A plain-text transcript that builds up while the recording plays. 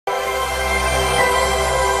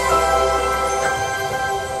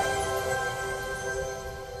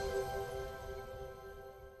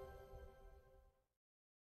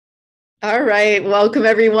All right, welcome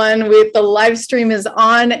everyone. The live stream is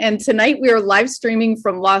on, and tonight we are live streaming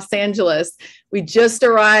from Los Angeles. We just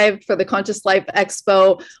arrived for the Conscious Life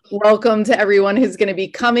Expo. Welcome to everyone who's going to be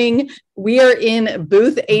coming. We are in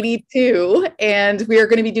booth 82, and we are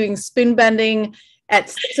going to be doing spoon bending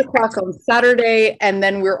at 6 o'clock on Saturday, and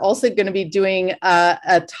then we're also going to be doing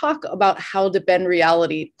a talk about how to bend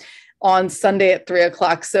reality on Sunday at 3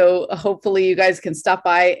 o'clock. So hopefully you guys can stop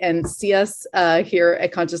by and see us here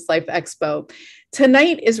at Conscious Life Expo.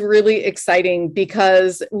 Tonight is really exciting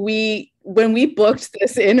because when we booked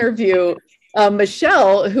this interview,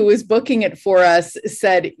 Michelle, who was booking it for us,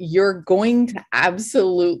 said, "You're going to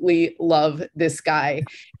absolutely love this guy."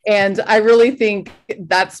 And I really think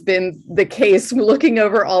that's been the case. Looking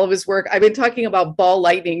over all of his work, I've been talking about ball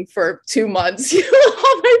lightning for 2 months.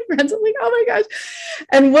 All my friends, I'm like, oh my gosh.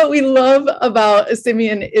 And what we love about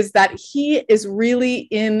Simeon is that he is really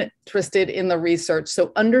interested in the research.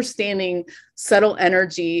 So understanding subtle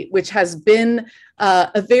energy, which has been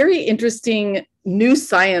a very interesting new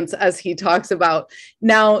science, as he talks about.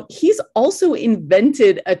 Now, he's also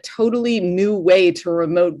invented a totally new way to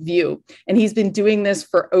remote view, and he's been doing this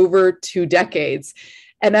for over 2 decades.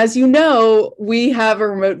 And as you know, we have a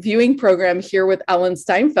remote viewing program here with Ellen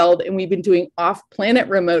Steinfeld, and we've been doing off-planet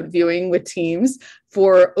remote viewing with teams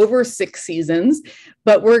for over 6 seasons,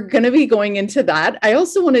 but we're going to be going into that. I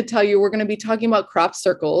also want to tell you, we're going to be talking about crop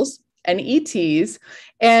circles and ETs.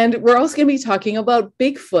 And we're also going to be talking about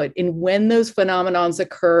Bigfoot and when those phenomenons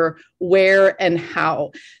occur, where and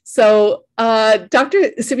how. So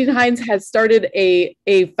Dr. Simeon Hein has started a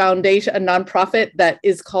foundation, a nonprofit that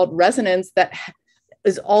is called Resonance, that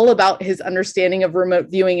is all about his understanding of remote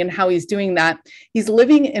viewing and how he's doing that. He's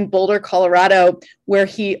living in Boulder, Colorado, where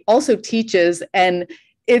he also teaches. And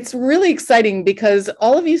it's really exciting because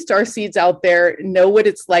all of you starseeds out there know what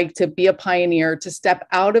it's like to be a pioneer, to step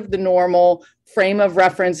out of the normal frame of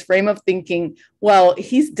reference, frame of thinking. Well,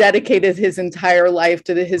 he's dedicated his entire life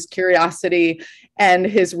to his curiosity and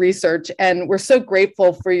his research. And we're so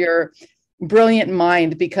grateful for your brilliant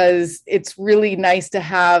mind, because it's really nice to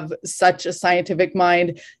have such a scientific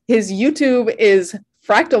mind. His YouTube is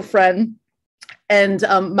Fractal Friend, and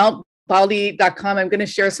mountbaldy.com. I'm going to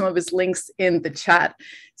share some of his links in the chat.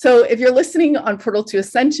 So if you're listening on Portal to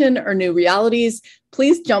Ascension or New Realities,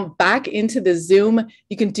 please jump back into the Zoom.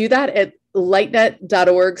 You can do that at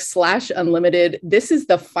lightnet.org/unlimited. This is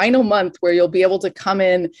the final month where you'll be able to come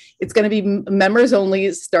in. It's going to be members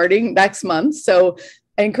only starting next month. So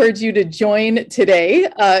I encourage you to join today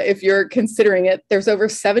if you're considering it. There's over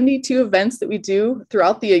 72 events that we do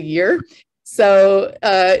throughout the year. So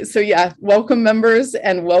yeah, welcome members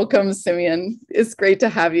and welcome, Simeon. It's great to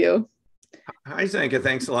have you. Hi, Zanka.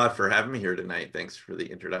 Thanks a lot for having me here tonight. Thanks for the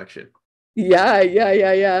introduction.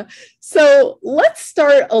 Yeah. So let's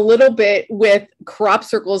start a little bit with crop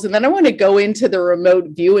circles, and then I want to go into the remote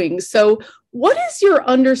viewing. So what is your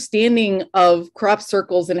understanding of crop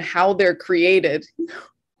circles and how they're created?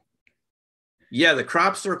 Yeah, the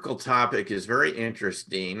crop circle topic is very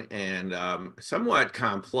interesting and somewhat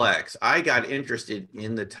complex. I got interested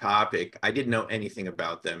in the topic. I didn't know anything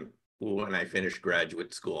about them when I finished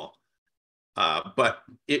graduate school, but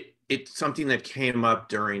it's something that came up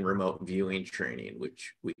during remote viewing training,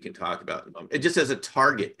 which we can talk about in a moment. It just as a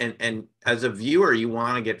target, and as a viewer, you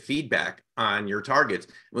want to get feedback on your targets.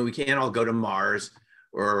 I mean, we can't all go to Mars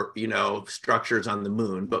or structures on the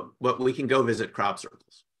moon, but we can go visit crop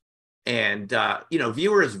circles. And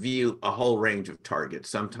viewers view a whole range of targets.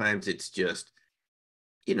 Sometimes it's just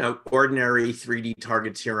ordinary 3D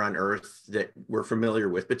targets here on Earth that we're familiar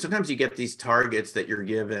with, but sometimes you get these targets that you're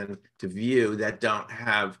given to view that don't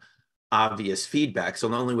have obvious feedback. So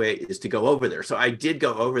the only way is to go over there. So I did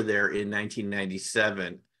go over there in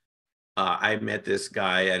 1997. I met this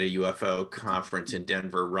guy at a UFO conference in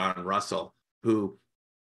Denver, Ron Russell, who,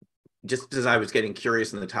 just as I was getting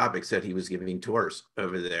curious on the topic, said he was giving tours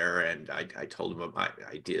over there. And I told him about my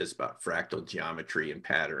ideas about fractal geometry and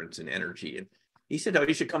patterns and energy. And he said, "Oh,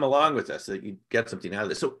 you should come along with us so that you get something out of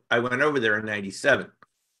this." So I went over there in 97.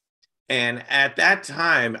 And at that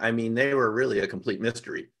time, I mean, they were really a complete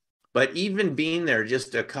mystery. But even being there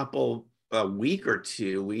just a week or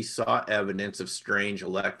two, we saw evidence of strange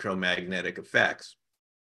electromagnetic effects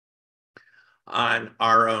on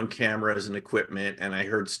our own cameras and equipment. And I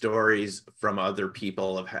heard stories from other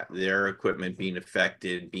people of their equipment being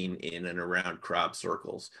affected, being in and around crop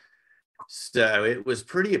circles. So it was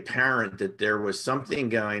pretty apparent that there was something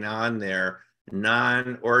going on there,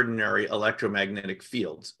 non-ordinary electromagnetic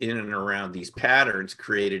fields in and around these patterns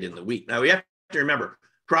created in the wheat. Now we have to remember,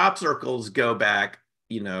 crop circles go back,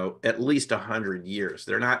 at least 100 years.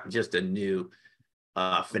 They're not just a new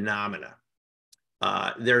phenomena.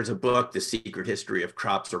 There's a book, The Secret History of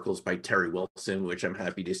Crop Circles by Terry Wilson, which I'm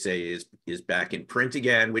happy to say is back in print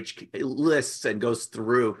again, which lists and goes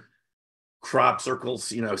through crop circles,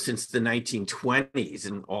 since the 1920s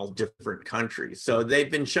in all different countries. So they've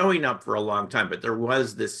been showing up for a long time, but there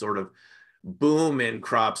was this sort of boom in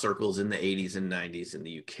crop circles in the 80s and 90s in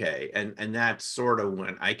the UK. And that's sort of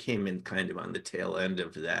when I came in kind of on the tail end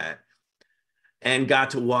of that and got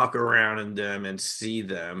to walk around in them and see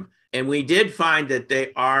them. And we did find that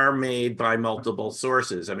they are made by multiple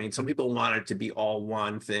sources. I mean, some people want it to be all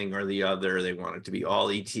one thing or the other. They want it to be all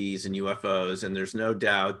ETs and UFOs. And there's no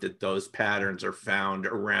doubt that those patterns are found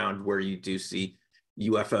around where you do see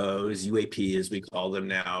UFOs, UAP as we call them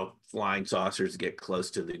now, flying saucers get close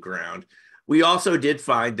to the ground. We also did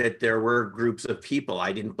find that there were groups of people.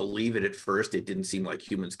 I didn't believe it at first. It didn't seem like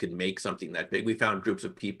humans could make something that big. We found groups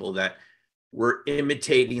of people that were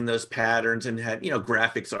imitating those patterns and had,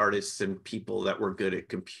 graphics artists and people that were good at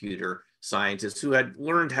computer scientists who had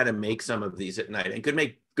learned how to make some of these at night and could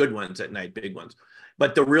make good ones at night, big ones.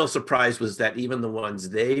 But the real surprise was that even the ones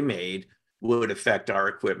they made would affect our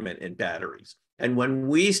equipment and batteries. And when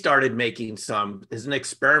we started making some as an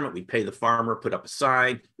experiment, we'd pay the farmer, put up a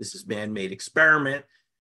sign, this is man-made experiment.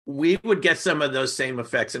 We would get some of those same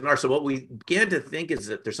effects in ours. So what we began to think is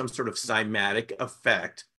that there's some sort of cymatic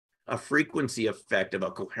effect, a frequency effect of a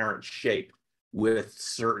coherent shape with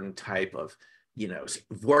certain type of,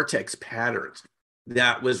 vortex patterns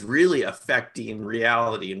that was really affecting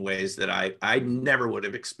reality in ways that I never would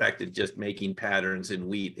have expected, just making patterns in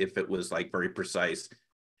wheat if it was like very precise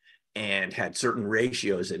and had certain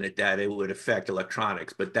ratios in it that it would affect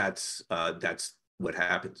electronics. But that's what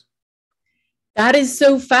happens. That is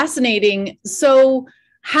so fascinating. So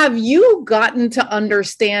have you gotten to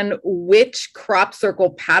understand which crop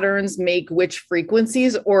circle patterns make which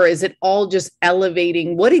frequencies, or is it all just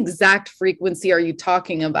elevating? What exact frequency are you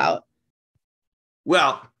talking about?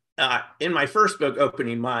 Well, in my first book,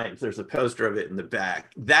 Opening Minds, there's a poster of it in the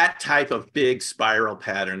back. That type of big spiral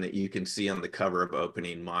pattern that you can see on the cover of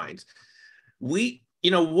Opening Minds.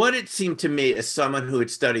 What it seemed to me as someone who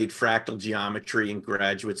had studied fractal geometry in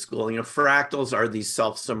graduate school, fractals are these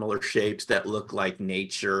self-similar shapes that look like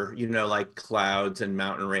nature, like clouds and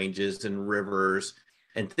mountain ranges and rivers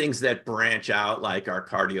and things that branch out like our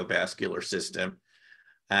cardiovascular system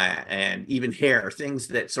and even hair, things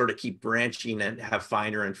that sort of keep branching and have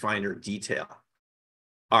finer and finer detail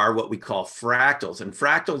are what we call fractals. And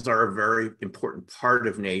fractals are a very important part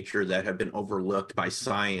of nature that have been overlooked by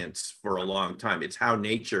science for a long time. It's how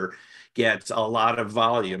nature gets a lot of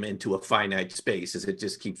volume into a finite space as it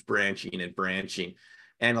just keeps branching and branching.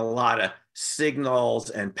 And a lot of signals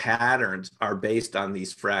and patterns are based on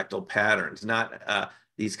these fractal patterns, not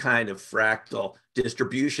these kind of fractal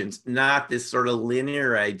distributions, not this sort of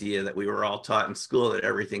linear idea that we were all taught in school that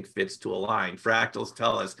everything fits to a line. Fractals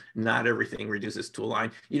tell us not everything reduces to a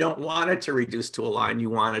line. You don't want it to reduce to a line.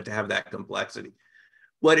 You want it to have that complexity.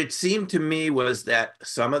 What it seemed to me was that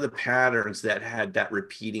some of the patterns that had that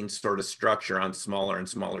repeating sort of structure on smaller and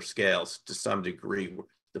smaller scales to some degree,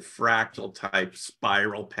 the fractal type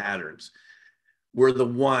spiral patterns, were the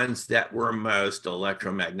ones that were most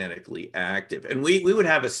electromagnetically active. And we would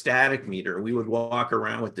have a static meter. We would walk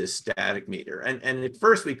around with this static meter. And at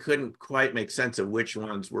first we couldn't quite make sense of which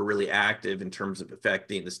ones were really active in terms of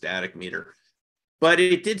affecting the static meter. But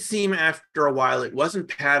it did seem after a while, it wasn't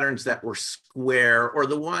patterns that were square or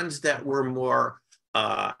the ones that were more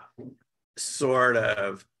sort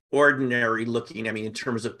of ordinary looking, in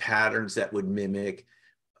terms of patterns that would mimic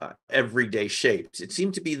everyday shapes. It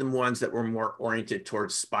seemed to be the ones that were more oriented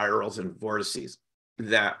towards spirals and vortices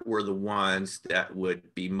that were the ones that would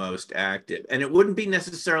be most active. And it wouldn't be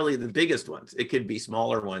necessarily the biggest ones. It could be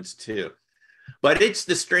smaller ones too. But it's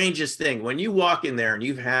the strangest thing. When you walk in there and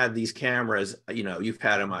you've had these cameras, you've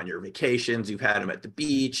had them on your vacations, you've had them at the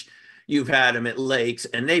beach, you've had them at lakes,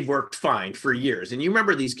 and they've worked fine for years. And you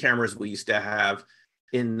remember these cameras we used to have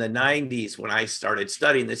in the 90s when I started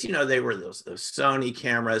studying this, they were those Sony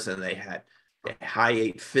cameras and they had high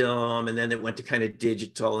 8 film, and then it went to kind of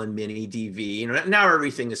digital and mini DV. Now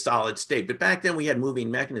everything is solid state, but back then we had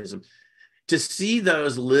moving mechanism. To see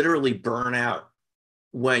those literally burn out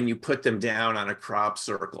when you put them down on a crop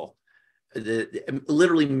circle,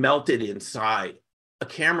 literally melted inside a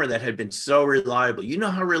camera that had been so reliable. You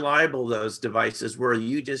know how reliable those devices were.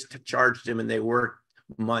 You just charged them and they worked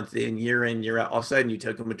month in, year out. All of a sudden you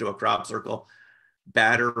took them into a crop circle,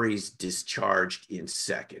 batteries discharged in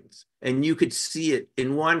seconds. And you could see it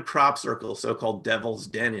in one crop circle, so-called Devil's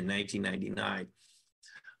Den in 1999.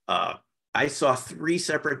 I saw 3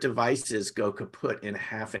 separate devices go kaput in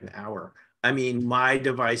half an hour I mean, my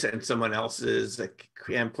device and someone else's, a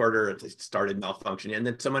camcorder, it started malfunctioning, and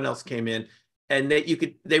then someone else came in, and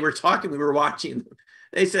they were talking, we were watching.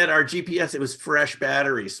 They said our GPS, it was fresh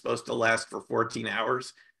batteries, supposed to last for 14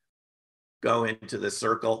 hours. Go into the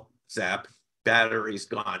circle, zap, batteries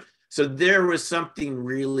gone. So there was something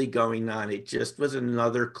really going on. It just was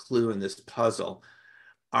another clue in this puzzle.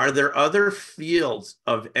 Are there other fields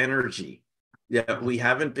of energy that we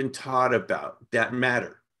haven't been taught about that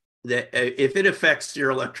matter? That if it affects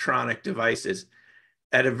your electronic devices,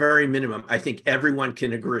 at a very minimum, I think everyone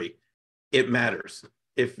can agree it matters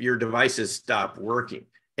if your devices stop working.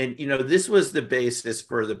 And, you know, this was the basis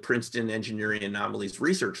for the Princeton Engineering Anomalies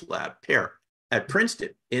Research Lab, PAIR, at Princeton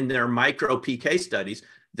in their micro PK studies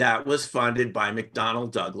that was funded by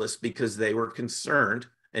McDonnell Douglas because they were concerned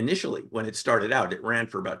initially when it started out. It ran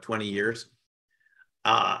for about 20 years.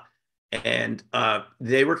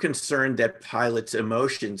 They were concerned that pilots'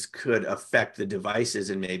 emotions could affect the devices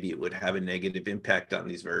and maybe it would have a negative impact on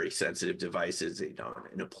these very sensitive devices, you know,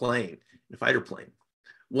 in a plane, in a fighter plane.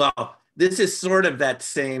 Well, this is sort of that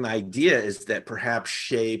same idea, is that perhaps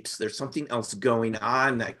shapes, there's something else going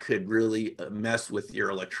on that could really mess with your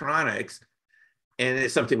electronics. And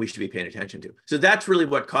it's something we should be paying attention to. So that's really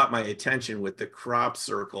what caught my attention with the crop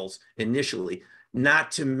circles initially,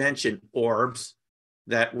 not to mention orbs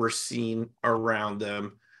that were seen around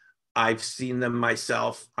them. I've seen them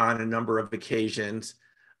myself on a number of occasions.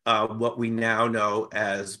 What we now know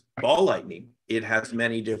as ball lightning. It has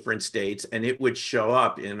many different states, and it would show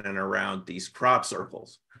up in and around these crop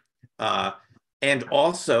circles. And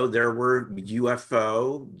also there were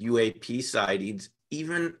UAP sightings,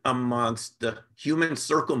 even amongst the human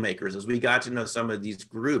circle makers, as we got to know some of these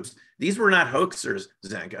groups. These were not hoaxers,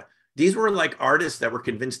 Zenka. These were like artists that were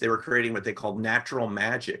convinced they were creating what they called natural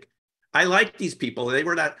magic. I like these people. They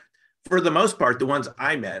were not, for the most part, the ones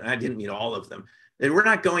I met, and I didn't meet all of them, they were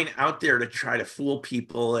not going out there to try to fool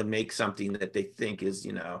people and make something that they think is,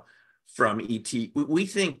 you know, from ET. We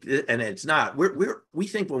think, and it's not, we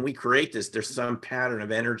think when we create this, there's some pattern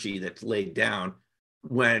of energy that's laid down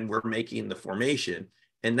when we're making the formation.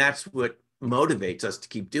 And that's what motivates us to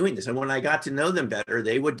keep doing this. And when I got to know them better,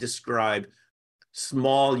 they would describe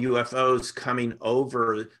small UFOs coming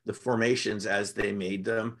over the formations as they made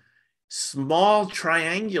them. Small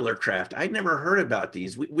triangular craft. I'd never heard about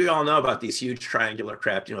these. We all know about these huge triangular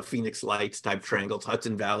craft, you know, Phoenix Lights type triangles,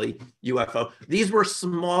 Hudson Valley UFO. These were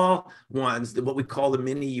small ones, what we call the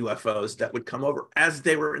mini UFOs, that would come over as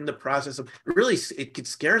they were in the process of, really, it could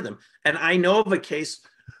scare them. And I know of a case,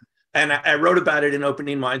 and I wrote about it in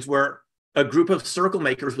Opening Minds, where a group of circle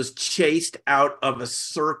makers was chased out of a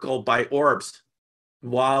circle by orbs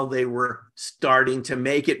while they were starting to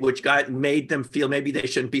make it, which made them feel maybe they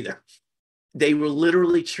shouldn't be there. They were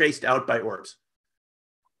literally chased out by orbs.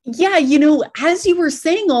 Yeah, you know, as you were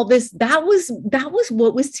saying all this, that was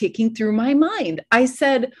what was ticking through my mind. I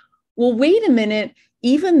said, well, wait a minute,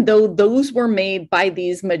 even though those were made by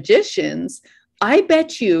these magicians, I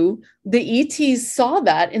bet you the ETs saw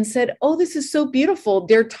that and said, oh, this is so beautiful.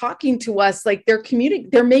 They're talking to us like they're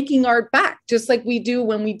they're making art back, just like we do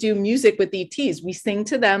when we do music with ETs. We sing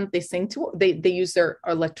to them, they use their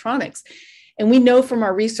electronics. And we know from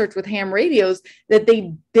our research with ham radios that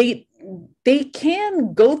they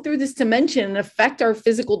can go through this dimension and affect our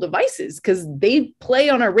physical devices because they play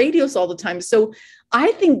on our radios all the time. So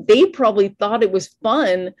I think they probably thought it was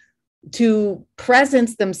fun to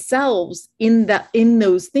presence themselves in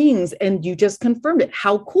those things. And you just confirmed it.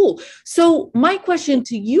 How cool. So my question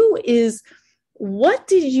to you is, what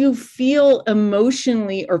did you feel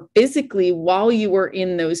emotionally or physically while you were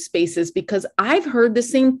in those spaces? Because I've heard the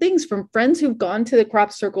same things from friends who've gone to the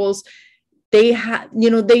crop circles. They had, you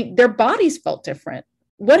know, their bodies felt different.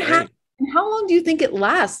 What happened? How long do you think it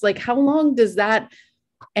lasts? Like, how long does that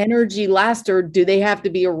energy last, or do they have to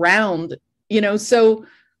be around? You know, so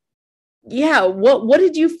yeah, what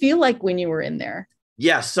did you feel like when you were in there?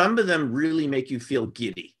 Yeah, some of them really make you feel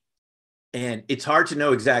giddy. And it's hard to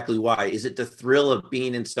know exactly why. Is it the thrill of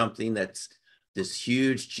being in something that's this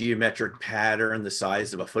huge geometric pattern, the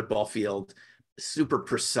size of a football field, super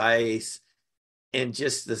precise, and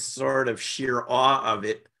just the sort of sheer awe of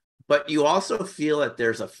it? But you also feel that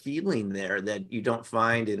there's a feeling there that you don't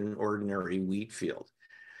find in an ordinary wheat field.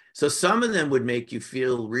 So some of them would make you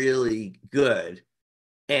feel really good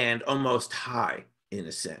and almost high in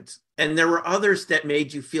a sense. And there were others that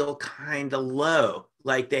made you feel kind of low,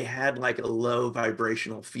 like they had like a low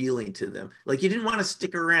vibrational feeling to them. Like you didn't want to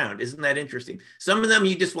stick around. Isn't that interesting? Some of them,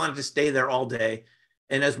 you just wanted to stay there all day.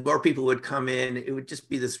 And as more people would come in, it would just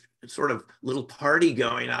be this sort of little party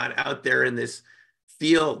going on out there in this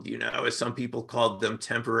field, as some people called them,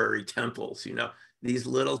 temporary temples, these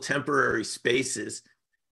little temporary spaces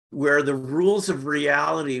where the rules of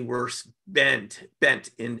reality were bent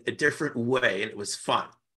in a different way, and it was fun.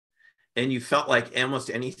 And you felt like almost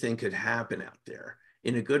anything could happen out there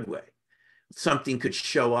in a good way. Something could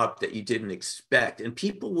show up that you didn't expect. And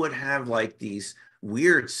people would have like these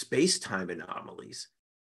weird space-time anomalies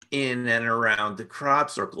in and around the crop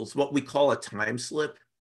circles, what we call a time slip.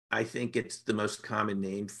 I think it's the most common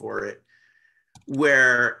name for it,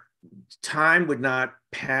 where time would not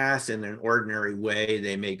pass in an ordinary way.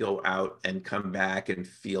 They may go out and come back and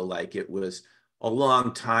feel like it was a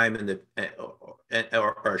long time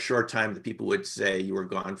or a short time. That people would say you were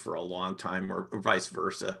gone for a long time, or vice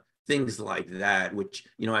versa. Things like that, which,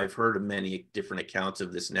 I've heard of many different accounts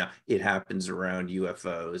of this now. It happens around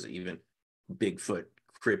UFOs, even Bigfoot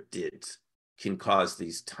cryptids can cause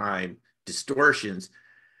these time distortions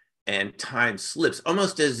and time slips,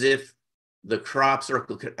 almost as if the crop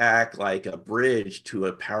circle could act like a bridge to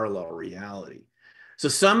a parallel reality. So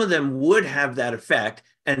some of them would have that effect,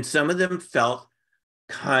 and some of them felt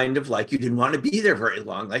kind of like you didn't want to be there very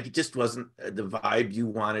long, like it just wasn't the vibe you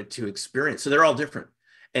wanted to experience. So they're all different.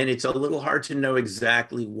 And it's a little hard to know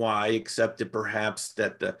exactly why, except that perhaps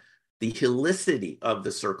that the helicity of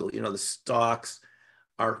the circle, the stalks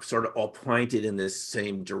are sort of all pointed in this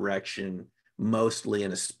same direction, mostly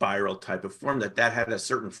in a spiral type of form, that had a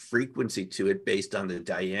certain frequency to it based on the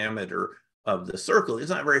diameter of the circle. It's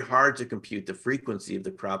not very hard to compute the frequency of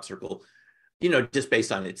the crop circle, just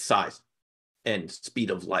based on its size and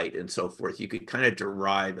speed of light and so forth. You could kind of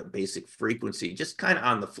derive a basic frequency just kind of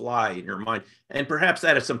on the fly in your mind. And perhaps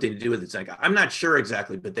that has something to do with it. Like, I'm not sure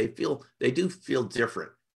exactly, but they do feel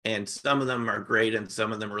different. And some of them are great, and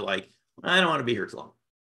some of them are like, I don't want to be here too long.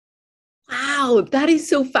 Wow, that is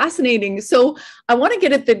so fascinating. So I want to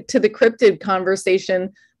get to the cryptid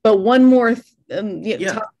conversation, but one more talk on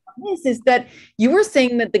this is that you were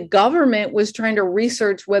saying that the government was trying to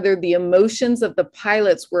research whether the emotions of the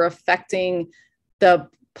pilots were affecting the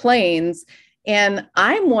planes. And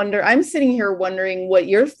I'm sitting here wondering what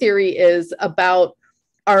your theory is about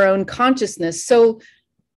our own consciousness. So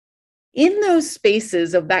in those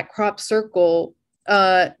spaces of that crop circle,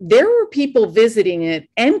 there were people visiting it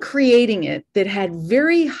and creating it that had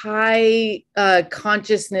very high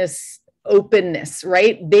consciousness openness,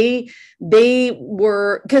 right? They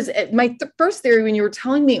were, because my first theory, when you were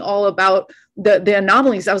telling me all about the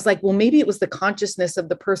anomalies, I was like, well, maybe it was the consciousness of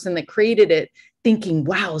the person that created it thinking,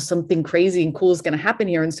 wow, something crazy and cool is going to happen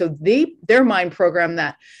here. And so their mind programmed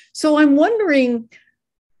that. So I'm wondering,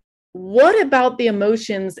 what about the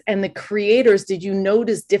emotions and the creators? Did you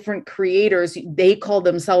notice different creators? They call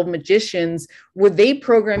themselves magicians. Were they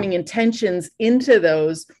programming intentions into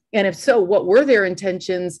those? And if so, what were their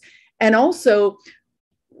intentions? And also,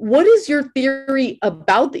 what is your theory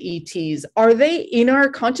about the ETs? Are they in our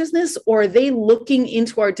consciousness, or are they looking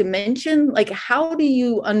into our dimension? Like, how do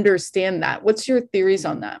you understand that? What's your theories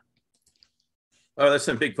on that? Oh, there's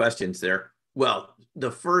some big questions there. Well,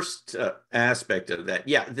 the first aspect of that,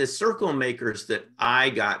 the circle makers that I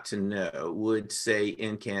got to know would say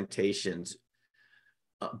incantations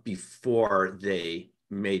before they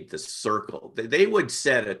made the circle. They would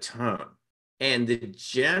set a tone, and the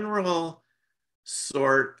general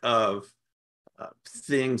sort of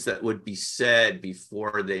things that would be said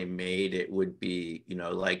before they made it would be,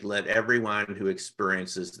 like, let everyone who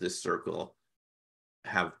experiences this circle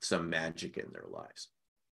have some magic in their lives.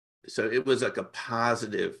 So it was like a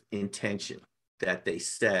positive intention that they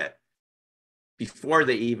set before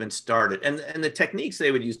they even started. And the techniques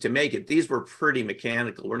they would use to make it, these were pretty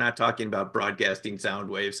mechanical. We're not talking about broadcasting sound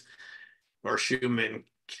waves or Schumann,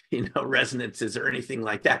 resonances or anything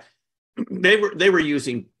like that. They were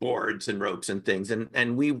using boards and ropes and things. And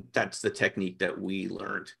that's the technique that we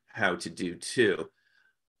learned how to do too.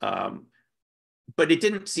 But it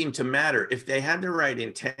didn't seem to matter. If they had the right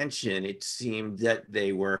intention, it seemed that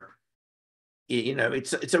they were,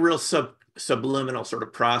 it's a real subliminal sort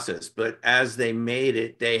of process. But as they made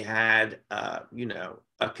it, they had,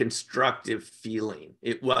 a constructive feeling.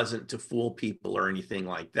 It wasn't to fool people or anything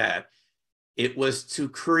like that. It was to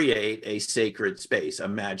create a sacred space, a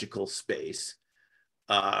magical space,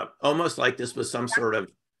 almost like this was some sort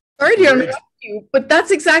of. Sorry to interrupt you, but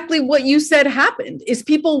that's exactly what you said happened. Is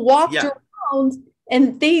people walked around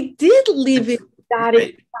and they did live in that.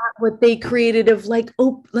 Right. What they created of like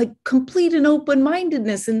complete and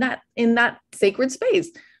open-mindedness in that sacred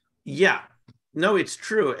space. Yeah, no, it's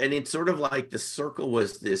true, and it's sort of like the circle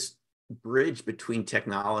was this bridge between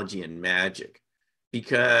technology and magic,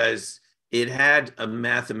 because it had a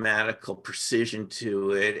mathematical precision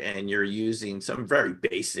to it, and you're using some very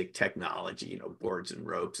basic technology, you know, boards and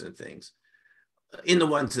ropes and things in the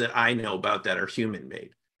ones that I know about that are human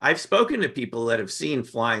made. I've spoken to people that have seen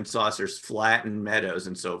flying saucers flatten meadows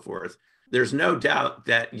and so forth. There's no doubt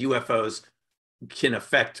that UFOs can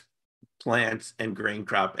affect plants and grain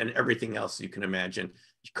crop and everything else you can imagine,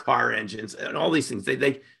 car engines and all these things.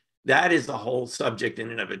 That is the whole subject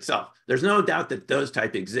in and of itself. There's no doubt that those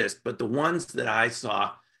type exist, but the ones that I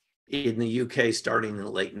saw in the UK starting in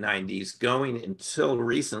the late 90s, going until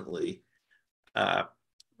recently,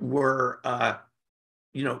 were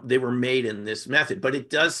you know, they were made in this method. But it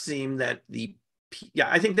does seem that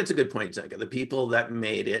I think that's a good point, Zeka. The people that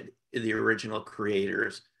made it, the original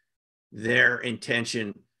creators, their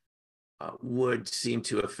intention would seem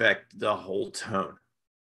to affect the whole tone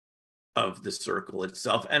of the circle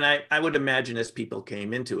itself. And I would imagine as people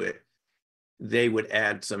came into it, they would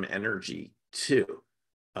add some energy too,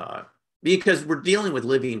 because we're dealing with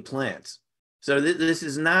living plants. So this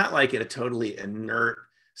is not like a totally inert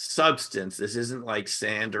substance. This isn't like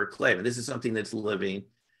sand or clay. This is something that's living,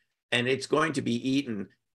 and it's going to be eaten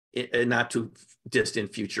in not too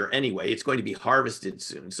distant future anyway. It's going to be harvested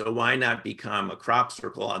soon. So why not become a crop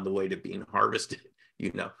circle on the way to being harvested,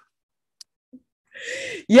 you know?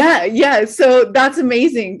 Yeah. So that's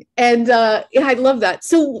amazing. And yeah, I love that.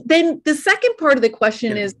 So then the second part of the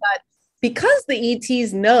question is that because the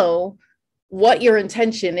ETs know what your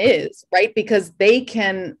intention is, right? Because they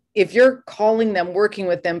can, if you're calling them, working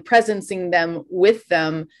with them, presencing them with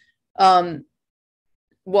them,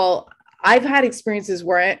 well, I've had experiences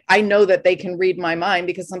where I know that they can read my mind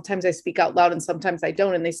because sometimes I speak out loud and sometimes I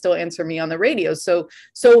don't, and they still answer me on the radio. So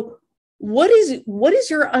what is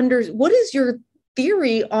your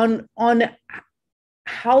theory on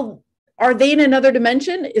how are they in another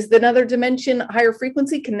dimension? Is the another dimension higher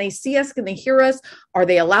frequency? Can they see us? Can they hear us? Are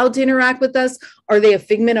they allowed to interact with us? Are they a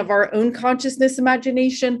figment of our own consciousness,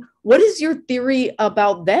 imagination? What is your theory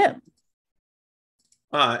about them?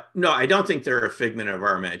 No, I don't think they're a figment of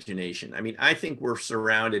our imagination. I mean, I think we're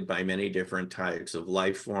surrounded by many different types of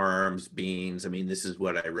life forms, beings. I mean, this is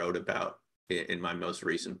what I wrote about in my most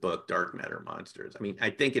recent book, Dark Matter Monsters. I mean, I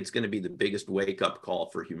think it's going to be the biggest wake-up call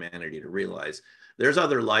for humanity to realize there's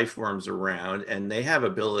other life forms around, and they have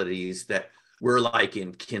abilities that we're like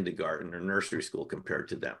in kindergarten or nursery school compared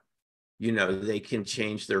to them. You know, they can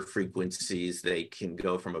change their frequencies. They can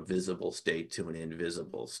go from a visible state to an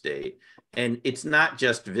invisible state. And it's not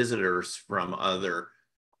just visitors from other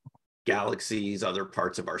galaxies, other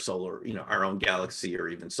parts of our solar, you know, our own galaxy or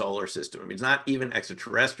even solar system. I mean, it's not even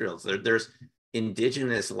extraterrestrials. There's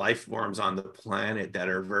indigenous life forms on the planet that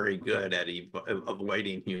are very good at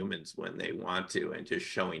avoiding humans when they want to and just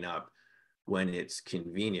showing up when it's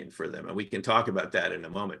convenient for them. And we can talk about that in a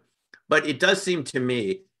moment. But it does seem to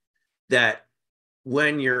me that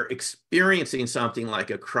when you're experiencing something like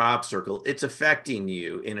a crop circle, it's affecting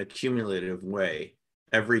you in a cumulative way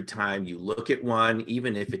every time you look at one,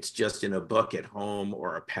 even if it's just in a book at home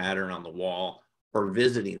or a pattern on the wall or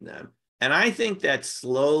visiting them. And I think that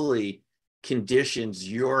slowly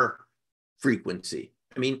conditions your frequency.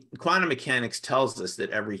 I mean, quantum mechanics tells us that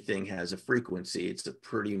everything has a frequency. It's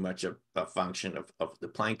pretty much a function of the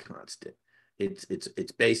Planck constant.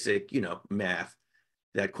 It's basic, you know, math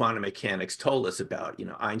that quantum mechanics told us about. You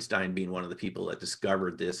know, Einstein being one of the people that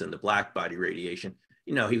discovered this and the black body radiation.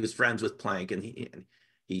 You know, he was friends with Planck, and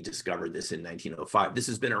he discovered this in 1905. This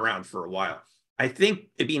has been around for a while. I think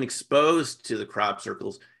being exposed to the crop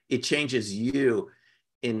circles, it changes you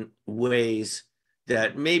in ways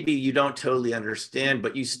that maybe you don't totally understand,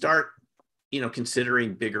 but you start, you know,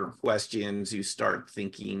 considering bigger questions. You start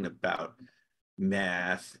thinking about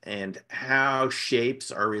math and how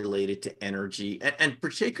shapes are related to energy, and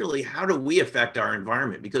particularly how do we affect our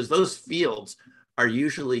environment, because those fields are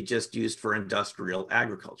usually just used for industrial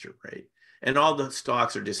agriculture, right? And all the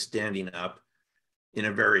stalks are just standing up in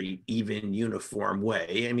a very even, uniform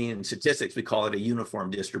way. I mean, in statistics, we call it a uniform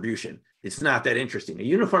distribution. It's not that interesting. A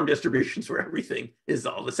uniform distribution is where everything is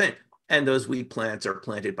all the same. And those wheat plants are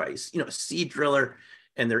planted by, you know, a seed driller,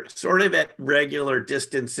 and they're sort of at regular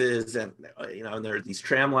distances, and, you know, and there are these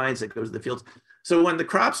tram lines that go to the fields. So when the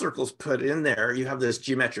crop circle's put in there, you have this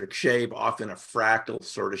geometric shape, often a fractal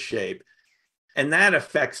sort of shape, and that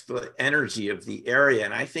affects the energy of the area.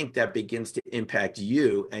 And I think that begins to impact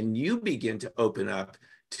you, and you begin to open up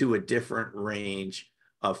to a different range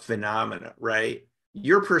of phenomena, right?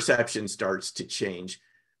 Your perception starts to change.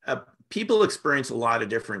 People experience a lot of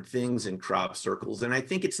different things in crop circles. And I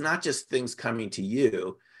think it's not just things coming to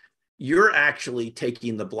you. You're actually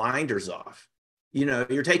taking the blinders off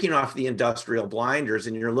You're taking off the industrial blinders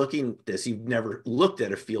and you're looking at this. You've never looked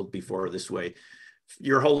at a field before this way.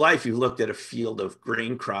 Your whole life, you've looked at a field of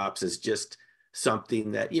grain crops as just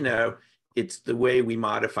something that, it's the way we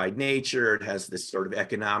modified nature. It has this sort of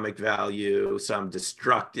economic value, some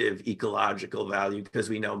destructive ecological value, because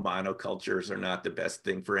we know monocultures are not the best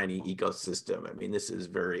thing for any ecosystem. I mean, this is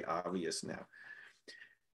very obvious now.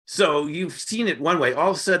 So you've seen it one way.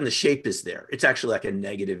 All of a sudden, the shape is there. It's actually like a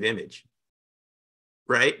negative image,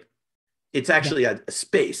 right? It's actually a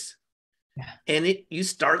space. Yeah. And you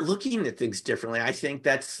start looking at things differently. I think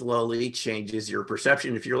that slowly changes your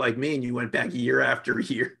perception. If you're like me and you went back year after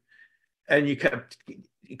year and you kept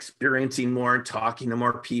experiencing more and talking to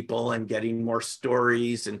more people and getting more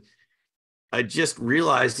stories and just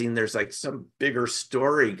realizing there's like some bigger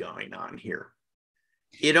story going on here,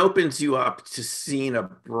 it opens you up to seeing a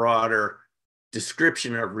broader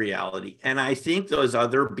description of reality. And I think those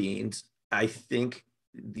other beings, I think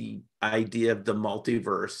the idea of the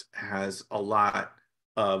multiverse has a lot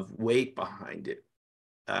of weight behind it.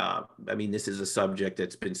 I mean, this is a subject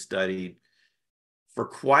that's been studied for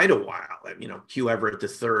quite a while. Hugh Everett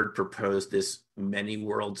III proposed this many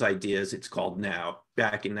worlds ideas, it's called now,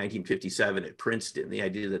 back in 1957 at Princeton, the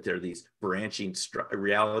idea that there are these branching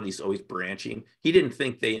realities always branching. He didn't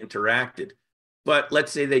think they interacted, but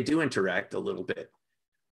let's say they do interact a little bit.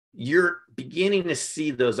 You're beginning to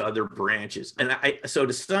see those other branches. And so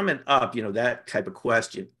to sum it up, that type of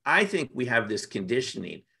question, I think we have this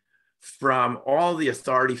conditioning from all the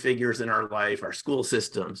authority figures in our life, our school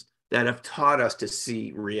systems, that have taught us to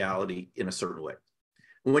see reality in a certain way.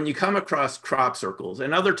 When you come across crop circles,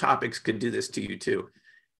 and other topics could do this to you too,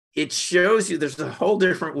 it shows you there's a whole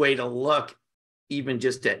different way to look even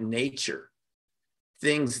just at nature.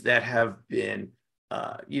 Things that have been,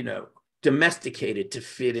 domesticated to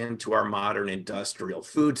fit into our modern industrial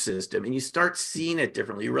food system. And you start seeing it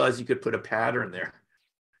differently. You realize you could put a pattern there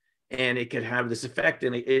and it could have this effect.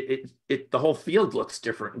 And the whole field looks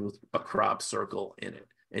different with a crop circle in it.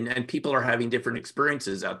 And people are having different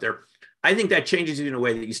experiences out there. I think that changes you in a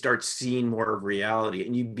way that you start seeing more of reality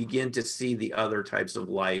and you begin to see the other types of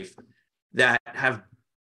life that have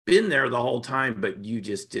been there the whole time, but you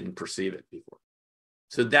just didn't perceive it before.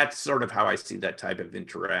 So that's sort of how I see that type of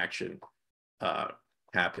interaction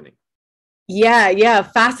happening. Yeah.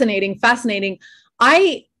 Fascinating.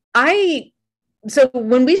 So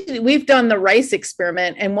when we've done the rice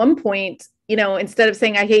experiment, and one point, instead of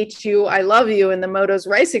saying I hate you, I love you in the Moto's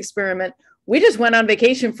rice experiment, we just went on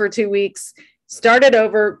vacation for 2 weeks, started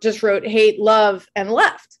over, just wrote hate, love, and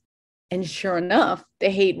left. And sure enough, the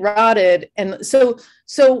hate rotted. And so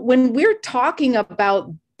when we're talking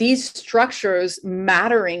about these structures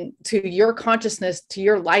mattering to your consciousness, to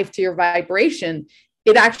your life, to your vibration,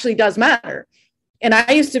 it actually does matter. And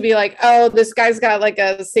I used to be like, oh, this guy's got like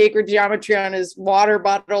a sacred geometry on his water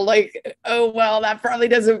bottle. Like, oh, well, that probably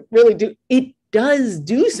doesn't really do. It does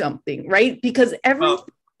do something, right? Because everything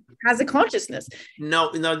has a consciousness.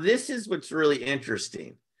 No, this is what's really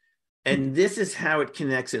interesting. And this is how it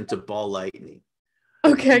connects into ball lightning.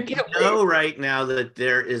 Okay. We know right now that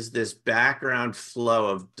there is this background flow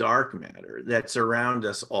of dark matter that's around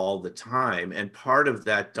us all the time. And part of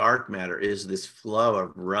that dark matter is this flow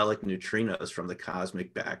of relic neutrinos from the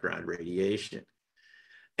cosmic background radiation.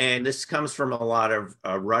 And this comes from a lot of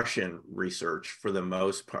Russian research for the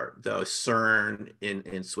most part, though CERN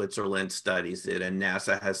in Switzerland studies it, and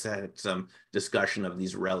NASA has had some discussion of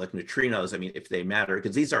these relic neutrinos. I mean, if they matter,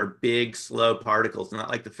 because these are big, slow particles, not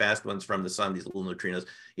like the fast ones from the sun, these little neutrinos,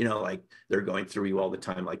 like they're going through you all the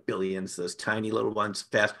time, like billions, those tiny little ones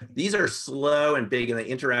fast. These are slow and big, and they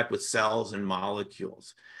interact with cells and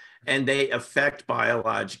molecules, and they affect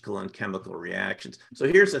biological and chemical reactions. So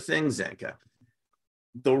here's the thing, Zenka.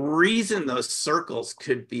 The reason those circles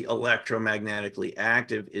could be electromagnetically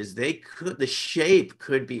active is the shape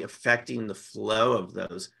could be affecting the flow of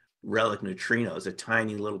those relic neutrinos, a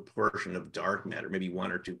tiny little portion of dark matter, maybe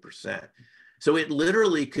 1 or 2%. So it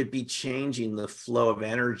literally could be changing the flow of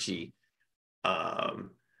energy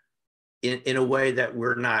in a way that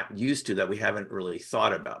we're not used to, that we haven't really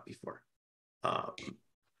thought about before.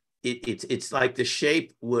 It's like the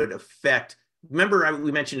shape would affect. Remember,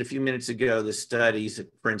 we mentioned a few minutes ago the studies at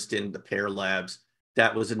Princeton, the PAIR labs,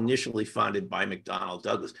 that was initially funded by McDonnell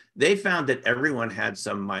Douglas. They found that everyone had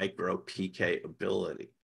some micro PK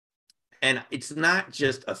ability. And it's not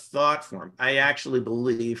just a thought form. I actually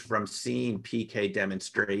believe, from seeing PK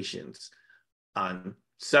demonstrations on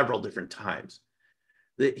several different times,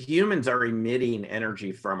 that humans are emitting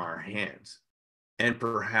energy from our hands and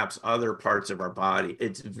perhaps other parts of our body.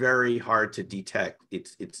 It's very hard to detect.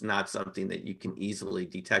 It's not something that you can easily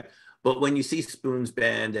detect. But when you see spoons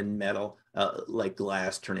bend and metal, like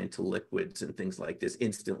glass, turn into liquids and things like this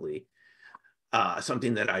instantly,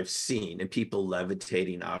 something that I've seen, and people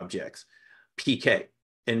levitating objects, PK.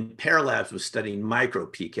 And Paralabs was studying micro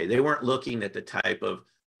PK. They weren't looking at the type of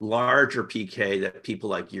larger PK that people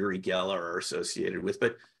like Uri Geller are associated with,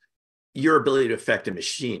 but your ability to affect a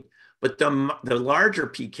machine. But the larger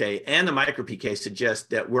PK and the micro PK suggest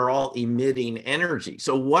that we're all emitting energy.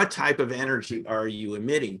 So what type of energy are you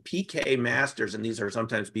emitting? PK masters, and these are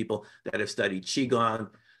sometimes people that have studied Qigong,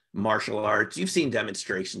 martial arts. You've seen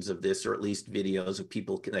demonstrations of this, or at least videos of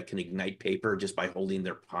people that can ignite paper just by holding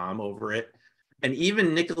their palm over it. And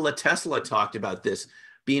even Nikola Tesla talked about this,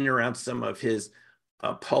 being around some of his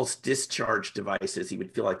pulse discharge devices. He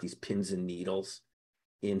would feel like these pins and needles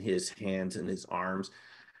in his hands and his arms.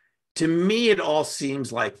 To me, it all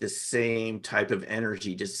seems like the same type of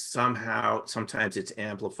energy, just somehow, sometimes it's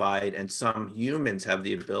amplified, and some humans have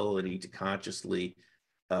the ability to consciously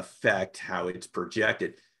affect how it's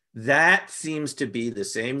projected. That seems to be the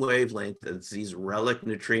same wavelength as these relic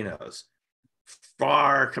neutrinos,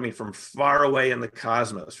 coming from far away in the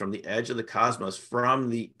cosmos, from the edge of the cosmos, from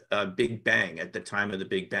the Big Bang, at the time of the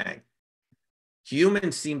Big Bang.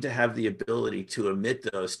 Humans seem to have the ability to emit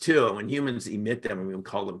those too. And when humans emit them, we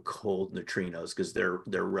call them cold neutrinos, because they're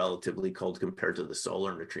relatively cold compared to the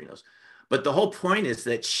solar neutrinos. But the whole point is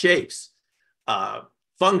that shapes,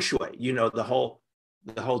 feng shui, the whole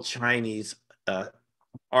Chinese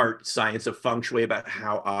art science of feng shui, about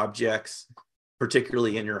how objects,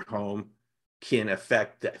 particularly in your home, can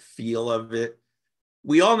affect the feel of it.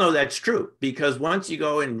 We all know that's true, because once you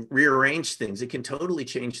go and rearrange things, it can totally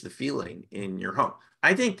change the feeling in your home.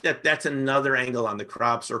 I think that that's another angle on the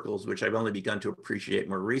crop circles, which I've only begun to appreciate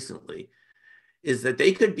more recently, is that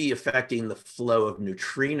they could be affecting the flow of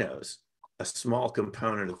neutrinos, a small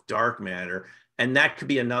component of dark matter. And that could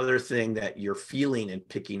be another thing that you're feeling and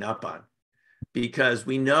picking up on, because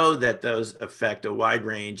we know that those affect a wide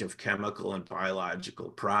range of chemical and biological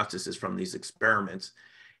processes from these experiments.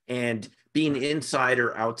 And being inside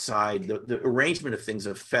or outside, the arrangement of things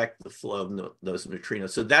affect the flow of those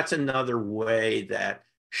neutrinos. So that's another way that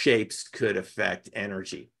shapes could affect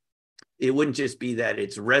energy. It wouldn't just be that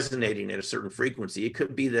it's resonating at a certain frequency. It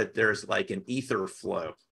could be that there's like an ether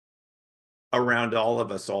flow around all of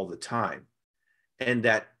us all the time, and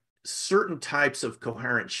that certain types of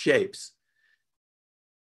coherent shapes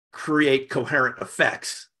create coherent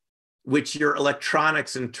effects, which your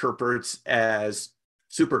electronics interprets as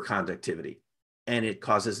superconductivity, and it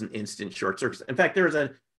causes an instant short circuit. In fact, there's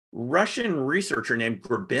a Russian researcher named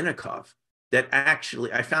Grebennikov that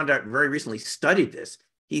actually, I found out very recently, studied this.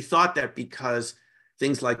 He thought that because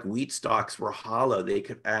things like wheat stalks were hollow, they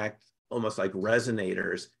could act almost like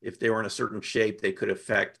resonators. If they were in a certain shape, they could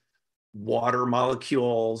affect water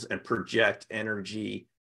molecules and project energy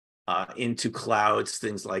into clouds,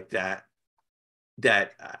 things like that,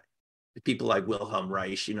 people like Wilhelm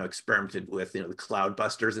Reich, experimented with, the cloud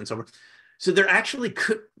busters and so forth. So there actually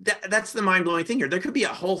could, that's the mind-blowing thing here. There could be a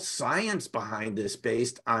whole science behind this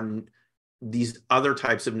based on these other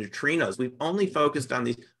types of neutrinos. We've only focused on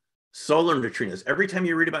these solar neutrinos. Every time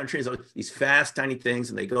you read about neutrinos, these fast, tiny things,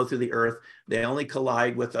 and they go through the Earth, they only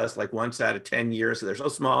collide with us like once out of 10 years. So they're so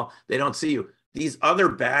small, they don't see you. These other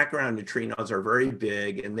background neutrinos are very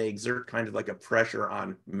big, and they exert kind of like a pressure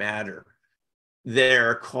on matter.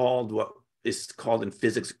 They're called, what is called in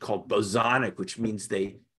physics called bosonic, which means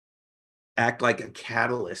they act like a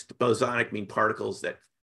catalyst. Bosonic mean particles that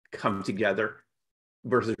come together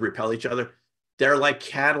versus repel each other. They're like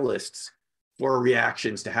catalysts for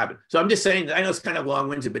reactions to happen. So I'm just saying, I know it's kind of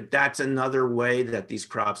long-winded, but that's another way that these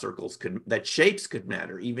crop circles that shapes could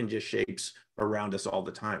matter, even just shapes around us all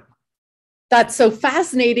the time. That's so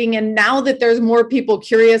fascinating. And now that there's more people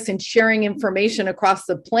curious and sharing information across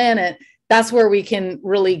the planet, that's where we can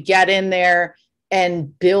really get in there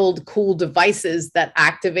and build cool devices that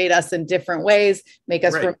activate us in different ways, make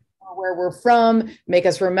us remember where we're from, make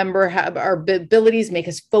us remember our abilities, make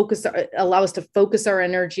us focus, allow us to focus our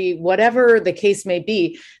energy, whatever the case may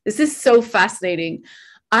be. This is so fascinating.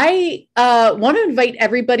 I want to invite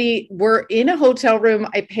everybody. We're in a hotel room.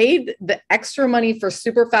 I paid the extra money for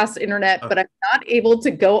super fast internet, but I'm not able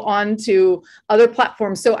to go on to other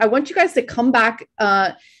platforms. So I want you guys to come back.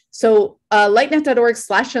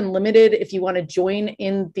 Lightnet.org/unlimited if you want to join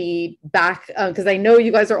in the back, because I know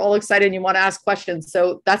you guys are all excited and you want to ask questions.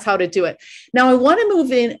 So that's how to do it. Now I want to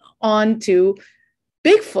move on to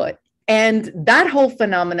Bigfoot and that whole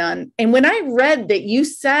phenomenon. And when I read that you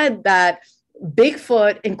said that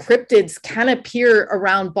Bigfoot and cryptids can appear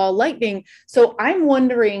around ball lightning, so I'm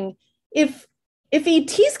wondering if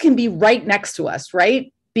ETs can be right next to us,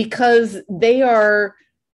 right? because they are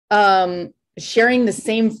sharing the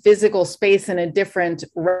same physical space in a different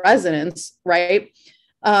resonance, right?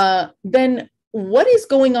 Then what is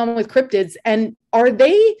going on with cryptids, and are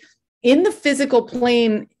they in the physical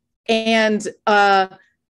plane and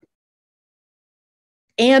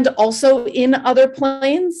also in other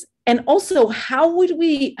planes? And also, how would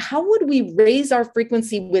we raise our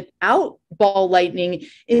frequency without ball lightning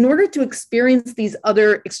in order to experience these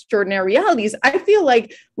other extraordinary realities? I feel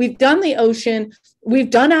like we've done the ocean,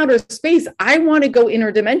 we've done outer space. I want to go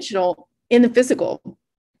interdimensional in the physical.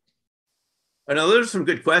 I know those are some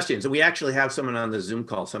good questions. And we actually have someone on the Zoom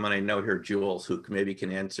call, someone I know here, Jules, who maybe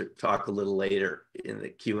can talk a little later in the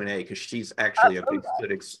Q&A, because she's actually a big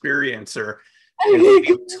good experiencer.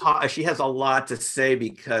 And she has a lot to say,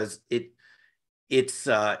 because it's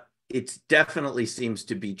definitely seems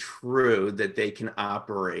to be true that they can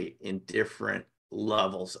operate in different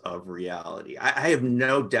levels of reality. I have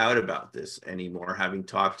no doubt about this anymore, having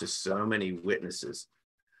talked to so many witnesses,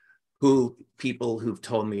 people who've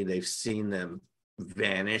told me they've seen them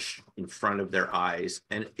vanish in front of their eyes.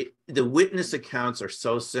 And the witness accounts are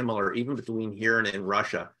so similar, even between here and in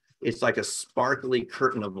Russia. It's like a sparkly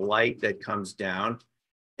curtain of light that comes down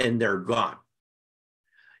and they're gone.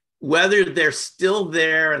 Whether they're still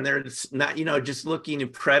there and they're not, just looking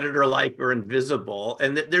predator-like or invisible.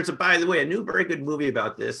 And there's by the way, a new very good movie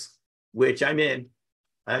about this, which I'm in,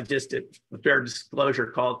 just a fair disclosure,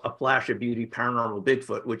 called A Flash of Beauty, Paranormal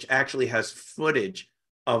Bigfoot, which actually has footage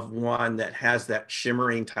of one that has that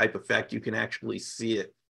shimmering type effect. You can actually see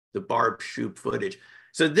it, the Barb Shoop footage.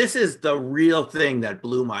 So this is the real thing that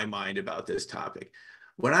blew my mind about this topic.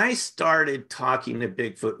 When I started talking to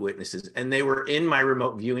Bigfoot witnesses, and they were in my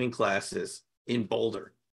remote viewing classes in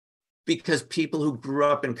Boulder, because people who grew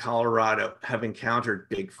up in Colorado have encountered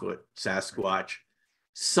Bigfoot, Sasquatch,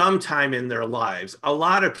 sometime in their lives. A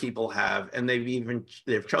lot of people have, and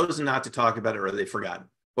they've chosen not to talk about it, or they've forgotten,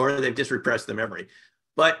 or they've just repressed the memory.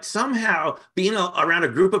 But somehow being around a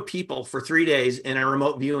group of people for 3 days in a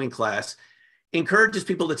remote viewing class encourages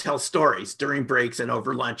people to tell stories during breaks and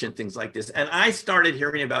over lunch and things like this. And I started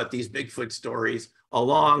hearing about these Bigfoot stories a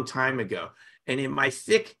long time ago. And in my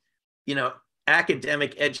thick,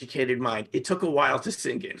 academic, educated mind, it took a while to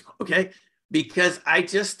sink in, okay? Because I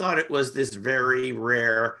just thought it was this very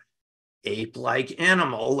rare ape-like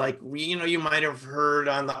animal, like you might have heard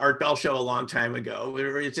on the Art Bell show a long time ago.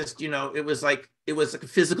 It's just, it was like a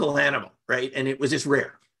physical animal, right? And it was just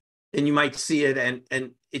rare. And you might see it, and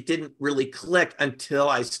it didn't really click until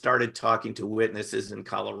I started talking to witnesses in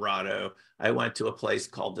Colorado. I went to a place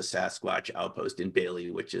called the Sasquatch Outpost in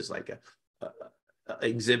Bailey, which is like a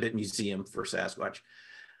exhibit museum for Sasquatch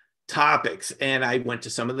topics. And I went to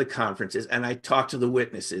some of the conferences and I talked to the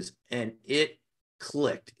witnesses, and it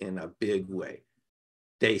clicked in a big way.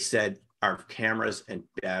 They said our cameras and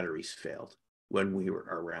batteries failed when we were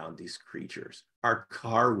around these creatures. Our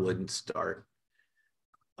car wouldn't start.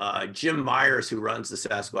 Jim Myers, who runs the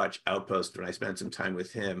Sasquatch Outpost, when I spent some time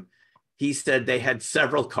with him, he said they had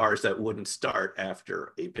several cars that wouldn't start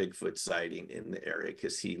after a Bigfoot sighting in the area,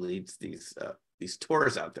 because he leads these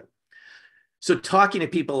tours out there. So talking to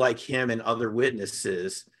people like him and other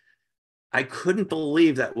witnesses, I couldn't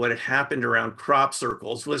believe that what had happened around crop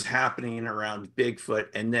circles was happening around Bigfoot.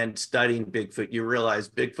 And then studying Bigfoot, you realize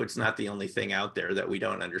Bigfoot's not the only thing out there that we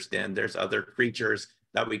don't understand. There's other creatures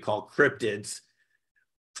that we call cryptids.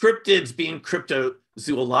 Cryptids being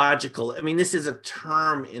cryptozoological. I mean, this is a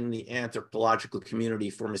term in the anthropological community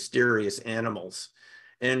for mysterious animals.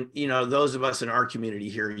 And, those of us in our community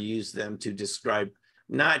here use them to describe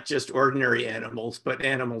not just ordinary animals, but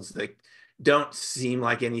animals that don't seem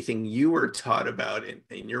like anything you were taught about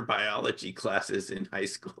in your biology classes in high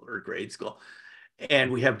school or grade school. And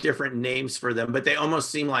we have different names for them, but they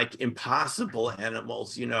almost seem like impossible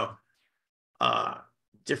animals,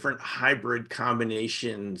 different hybrid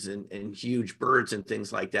combinations and huge birds and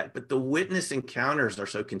things like that. But the witness encounters are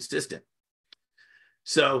so consistent.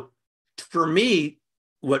 So for me,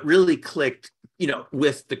 what really clicked,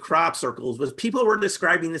 with the crop circles was people were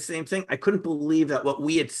describing the same thing. I couldn't believe that what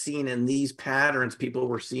we had seen in these patterns, people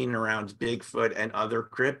were seeing around Bigfoot and other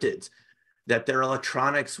cryptids, that their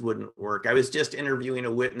electronics wouldn't work. I was just interviewing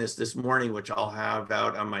a witness this morning, which I'll have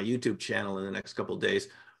out on my YouTube channel in the next couple of days,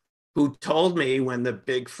 who told me when the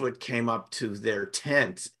Bigfoot came up to their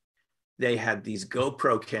tent, they had these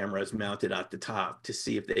GoPro cameras mounted at the top to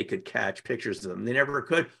see if they could catch pictures of them. They never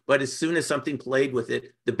could, but as soon as something played with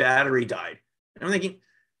it, the battery died. And I'm thinking,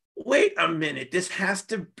 wait a minute, this has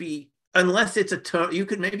to be, unless it's you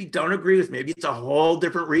could maybe don't agree with, maybe it's a whole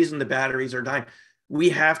different reason the batteries are dying. we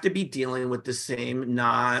have to be dealing with the same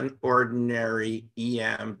non-ordinary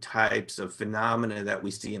EM types of phenomena that we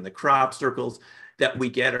see in the crop circles, that we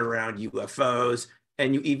get around UFOs,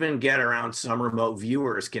 and you even get around some remote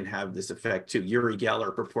viewers can have this effect too. Uri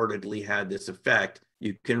Geller purportedly had this effect.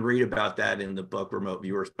 You can read about that in the book Remote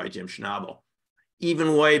Viewers by Jim Schnabel.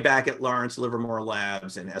 Even way back at Lawrence Livermore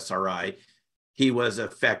Labs and SRI, he was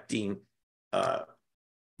affecting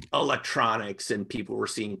electronics, and people were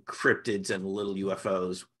seeing cryptids and little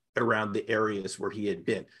UFOs around the areas where he had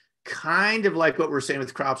been. Kind of like what we were saying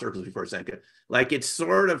with crop circles before, Zenka. Like it's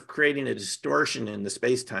sort of creating a distortion in the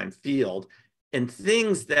space-time field, and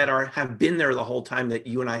things that have been there the whole time that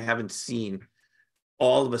you and I haven't seen,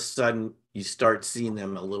 all of a sudden you start seeing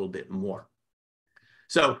them a little bit more.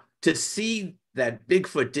 So to see that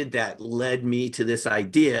Bigfoot did that led me to this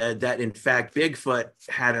idea that in fact Bigfoot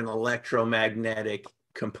had an electromagnetic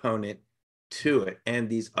component to it and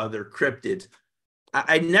these other cryptids.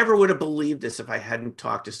 I never would have believed this if I hadn't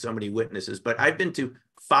talked to so many witnesses, but I've been to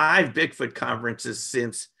 5 Bigfoot conferences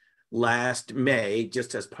since last May,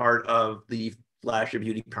 just as part of the Flash of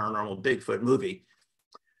Beauty Paranormal Bigfoot movie.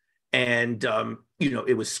 And,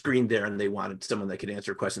 it was screened there and they wanted someone that could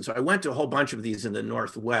answer questions. So I went to a whole bunch of these in the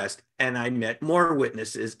Northwest and I met more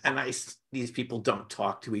witnesses, and these people don't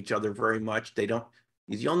talk to each other very much.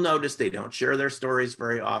 You'll notice they don't share their stories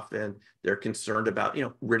very often. They're concerned about,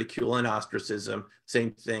 ridicule and ostracism.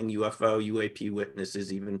 Same thing, UFO, UAP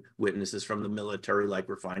witnesses, even witnesses from the military, like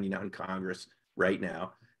we're finding out in Congress right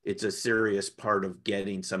now. It's a serious part of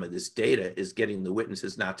getting some of this data is getting the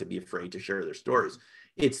witnesses not to be afraid to share their stories.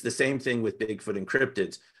 It's the same thing with Bigfoot and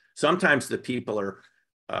cryptids. Sometimes the people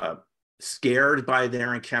are scared by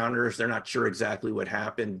their encounters. They're not sure exactly what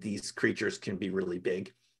happened. These creatures can be really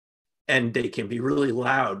big, and they can be really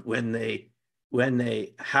loud when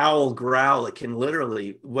they howl, growl. It can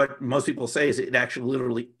literally, what most people say is it actually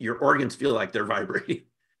literally, your organs feel like they're vibrating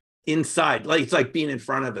inside. Like it's like being in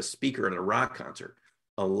front of a speaker at a rock concert,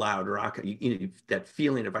 a loud rock, that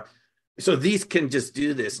feeling of. So these can just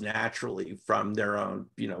do this naturally from their own,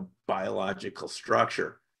 biological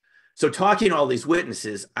structure. So talking to all these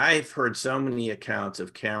witnesses, I've heard so many accounts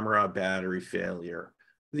of camera battery failure.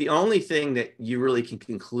 The only thing that you really can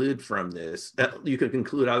conclude from this, you could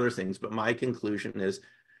conclude other things, but my conclusion is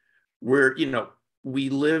we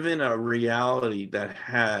live in a reality that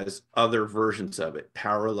has other versions of it,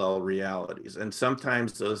 parallel realities. And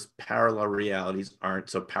sometimes those parallel realities aren't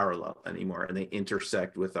so parallel anymore and they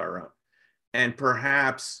intersect with our own. And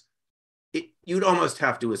perhaps you'd almost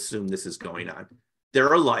have to assume this is going on. There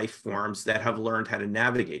are life forms that have learned how to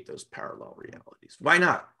navigate those parallel realities. Why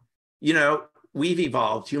not? We've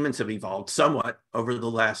evolved, humans have evolved somewhat over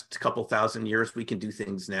the last couple thousand years. We can do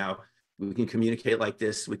things now. We can communicate like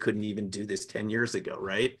this. We couldn't even do this 10 years ago,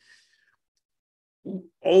 right?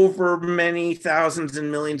 Over many thousands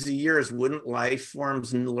and millions of years, wouldn't life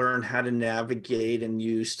forms learn how to navigate and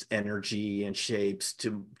use energy and shapes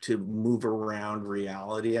to move around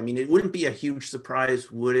reality? I mean, it wouldn't be a huge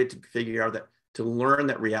surprise, would it, to figure out to learn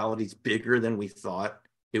that reality is bigger than we thought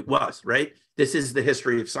it was, right? This is the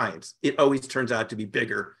history of science. It always turns out to be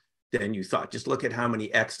bigger than you thought. Just look at how many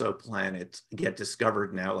exoplanets get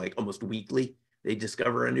discovered now, like almost weekly. They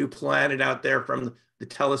discover a new planet out there from the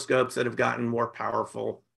telescopes that have gotten more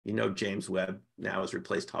powerful. James Webb now has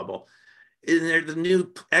replaced Hubble. And they're the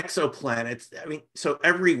new exoplanets. I mean, so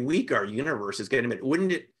every week our universe is getting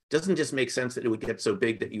big. Doesn't just make sense that it would get so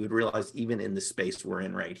big that you would realize even in the space we're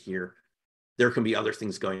in right here, there can be other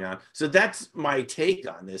things going on. So that's my take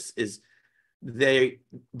on this is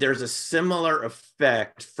there's a similar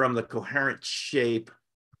effect from the coherent shape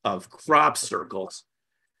of crop circles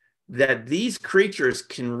that these creatures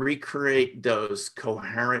can recreate those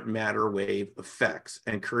coherent matter wave effects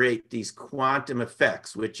and create these quantum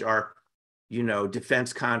effects, which are,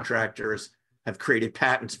 defense contractors have created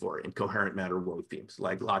patents for in coherent matter wave beams,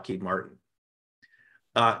 like Lockheed Martin.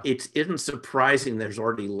 It isn't surprising there's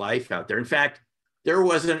already life out there. In fact, there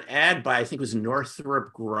was an ad by, I think it was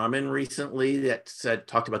Northrop Grumman recently that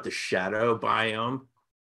talked about the shadow biome.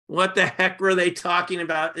 What the heck were they talking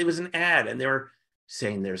about? It was an ad and they were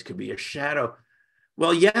saying there could be a shadow.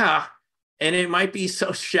 Well, yeah, and it might be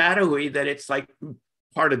so shadowy that it's like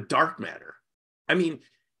part of dark matter. I mean,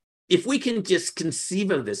 if we can just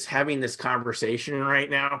conceive of this, having this conversation right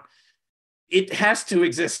now, it has to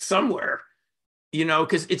exist somewhere,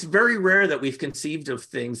 because it's very rare that we've conceived of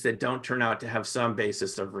things that don't turn out to have some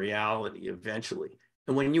basis of reality eventually.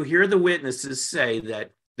 And when you hear the witnesses say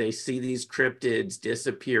that they see these cryptids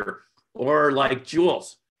disappear, or like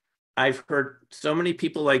Jules, I've heard so many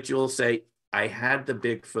people like Jules say, I had the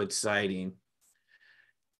Bigfoot sighting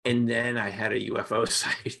And then I had a UFO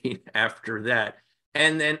sighting after that.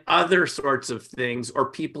 And then other sorts of things,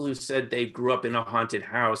 or people who said they grew up in a haunted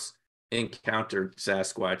house, encountered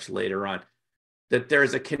Sasquatch later on, that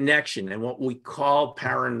there's a connection. And what we call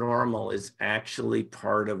paranormal is actually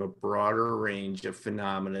part of a broader range of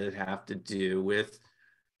phenomena that have to do with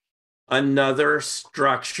another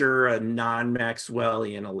structure, a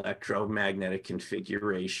non-Maxwellian electromagnetic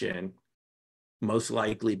configuration, most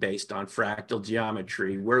likely based on fractal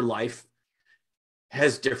geometry, where life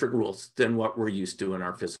has different rules than what we're used to in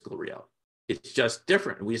our physical reality. It's just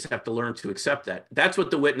different. We just have to learn to accept that. That's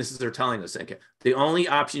what the witnesses are telling us. The only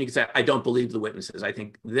option you can say, I don't believe the witnesses. I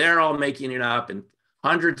think they're all making it up, and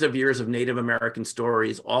hundreds of years of Native American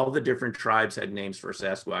stories, all the different tribes had names for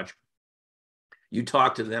Sasquatch. You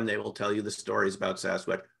talk to them, they will tell you the stories about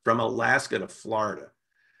Sasquatch from Alaska to Florida.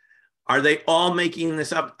 Are they all making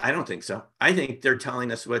this up? I don't think so. I think they're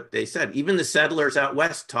telling us what they said. Even the settlers out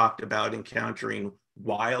west talked about encountering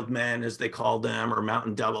wild men, as they called them, or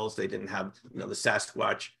mountain devils. They didn't have, the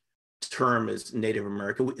Sasquatch term as Native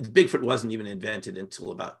American. Bigfoot wasn't even invented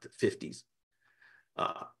until about the 50s.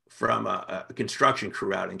 From a construction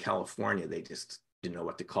crew out in California, they just didn't know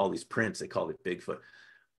what to call these prints. They called it Bigfoot.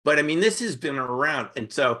 But I mean, this has been around.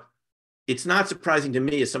 And so it's not surprising to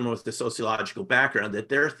me, as someone with the sociological background, that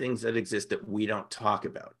there are things that exist that we don't talk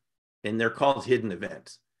about. And they're called hidden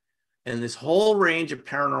events. And this whole range of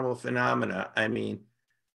paranormal phenomena, I mean,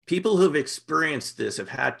 people who've experienced this have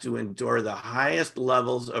had to endure the highest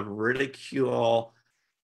levels of ridicule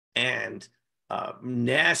and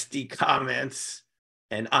nasty comments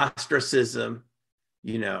and ostracism,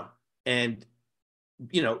 and,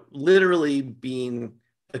 literally being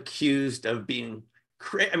accused of being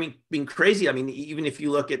crazy. I mean, even if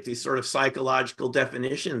you look at these sort of psychological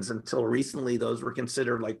definitions, until recently, those were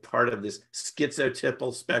considered like part of this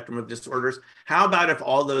schizotypal spectrum of disorders. How about if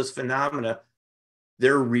all those phenomena,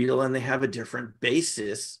 they're real and they have a different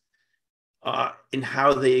basis in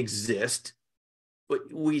how they exist?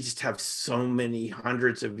 But we just have so many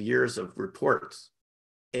hundreds of years of reports.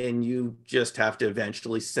 And you just have to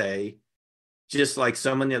eventually say, just like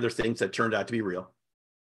so many other things that turned out to be real,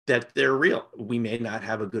 that they're real. We may not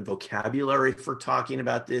have a good vocabulary for talking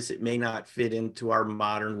about this. It may not fit into our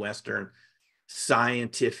modern Western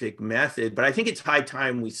scientific method, but I think it's high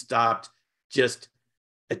time we stopped just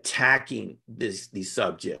attacking these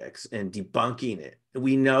subjects and debunking it.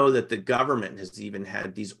 We know that the government has even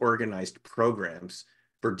had these organized programs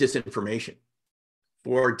for disinformation,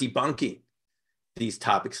 for debunking these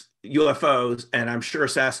topics, UFOs, and I'm sure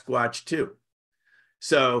Sasquatch too.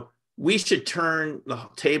 So we should turn the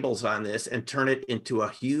tables on this and turn it into a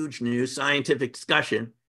huge new scientific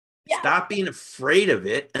discussion. Yeah. Stop being afraid of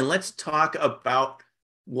it, and let's talk about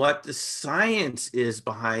what the science is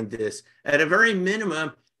behind this. At a very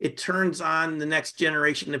minimum, it turns on the next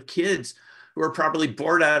generation of kids who are probably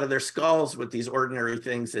bored out of their skulls with these ordinary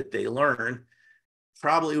things that they learn.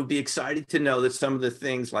 Probably would be excited to know that some of the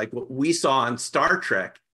things like what we saw on Star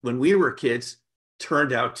Trek when we were kids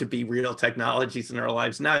turned out to be real technologies in our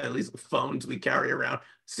lives now. At least the phones we carry around.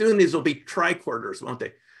 Soon these will be tricorders, won't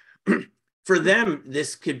they? For them,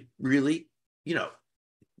 this could really,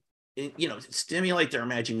 stimulate their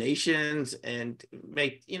imaginations and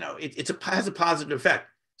make, it has a positive effect.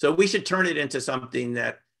 So we should turn it into something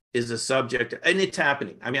that is a subject, and it's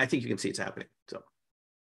happening. I mean, I think you can see it's happening. So.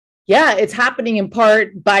 Yeah, it's happening in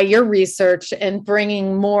part by your research and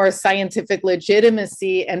bringing more scientific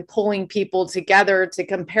legitimacy and pulling people together to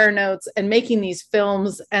compare notes and making these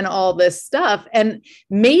films and all this stuff. And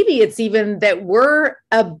maybe it's even that we're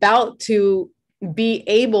about to be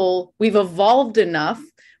able, we've evolved enough,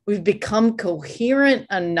 we've become coherent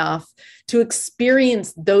enough to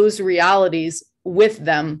experience those realities with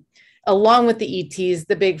them. Along with the ETs,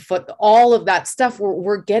 the Bigfoot, all of that stuff,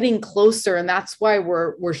 we're getting closer, and that's why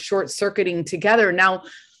we're short-circuiting together. Now,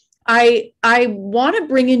 I want to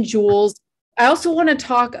bring in Jules. I also want to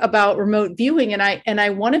talk about remote viewing, and I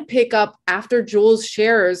want to pick up after Jules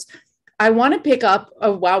shares. I want to pick up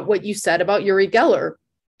about what you said about Uri Geller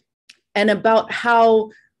and about how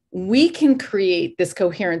we can create this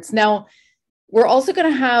coherence. Now, we're also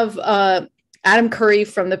going to have Adam Curry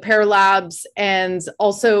from the Pear Labs and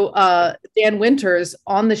also Dan Winters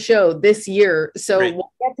on the show this year. So Great.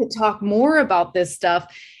 We'll get to talk more about this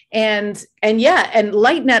stuff. And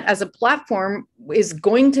LightNet as a platform is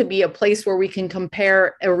going to be a place where we can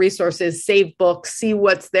compare resources, save books, see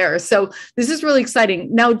what's there. So this is really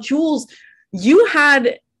exciting. Now, Jules, you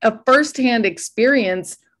had a firsthand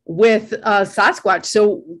experience with Sasquatch.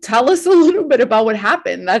 So tell us a little bit about what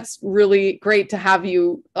happened. That's really great to have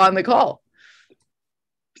you on the call.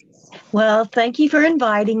 Well, thank you for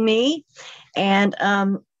inviting me. And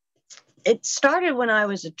it started when I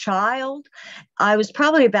was a child. I was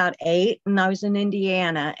probably about 8, and I was in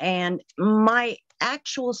Indiana. And my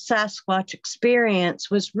actual Sasquatch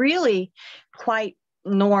experience was really quite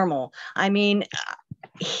normal. I mean,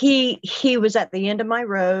 he was at the end of my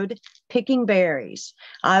road picking berries.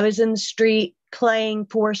 I was in the street playing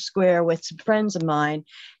Foursquare with some friends of mine,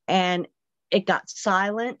 and it got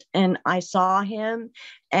silent, and I saw him,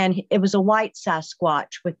 and it was a white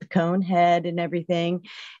Sasquatch with the cone head and everything,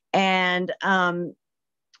 and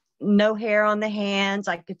no hair on the hands.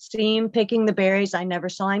 I could see him picking the berries. I never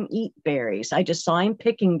saw him eat berries. I just saw him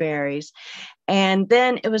picking berries. And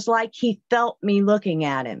then it was like he felt me looking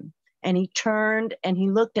at him, and he turned and he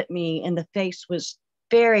looked at me, and the face was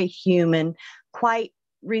very human, quite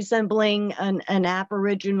resembling an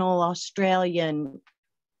Aboriginal Australian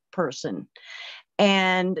person.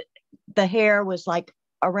 And the hair was like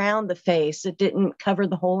around the face. It didn't cover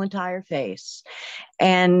the whole entire face.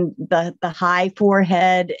 And the high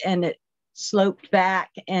forehead, and it sloped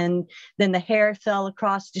back, and then the hair fell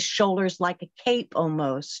across his shoulders like a cape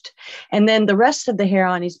almost, and then the rest of the hair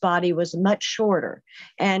on his body was much shorter,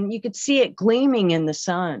 and you could see it gleaming in the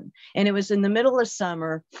sun, and it was in the middle of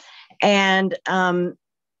summer. And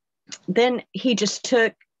then he just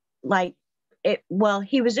took like it, well,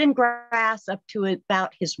 he was in grass up to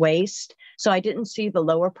about his waist, so I didn't see the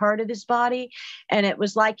lower part of his body. And it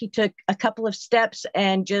was like he took a couple of steps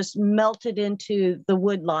and just melted into the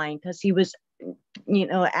wood line, because he was,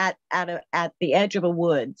 at the edge of a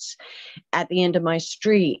woods at the end of my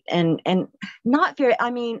street, and not very,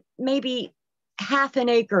 I mean, maybe half an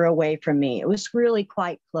acre away from me. It was really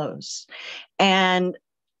quite close. And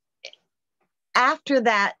after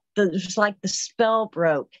that, it was like the spell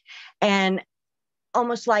broke, and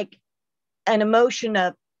almost like an emotion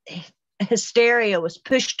of hysteria was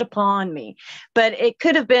pushed upon me. But it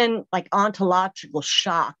could have been like ontological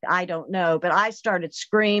shock, I don't know. But I started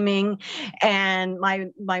screaming, and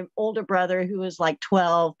my older brother, who was like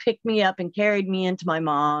 12, picked me up and carried me into my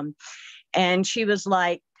mom, and she was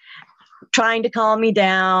like trying to calm me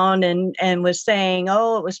down, and was saying,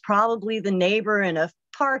 oh, it was probably the neighbor in a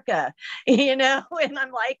parka, and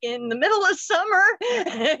I'm like, in the middle of summer,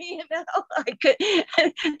 I could,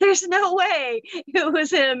 there's no way it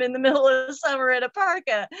was him in the middle of summer in a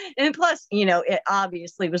parka. And plus, it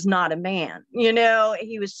obviously was not a man,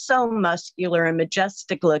 he was so muscular and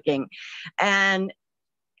majestic looking. And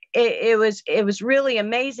it was really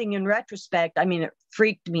amazing in retrospect. I mean, it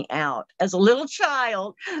freaked me out as a little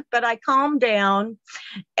child, but I calmed down.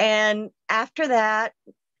 And after that,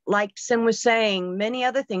 like Sim was saying, many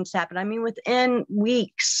other things happened. I mean, within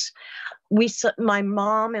weeks, my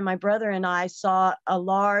mom and my brother and I saw a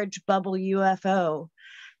large bubble UFO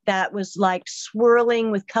that was like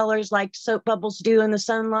swirling with colors like soap bubbles do in the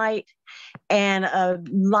sunlight, and a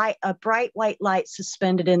bright white light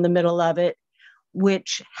suspended in the middle of it,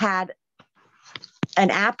 which had an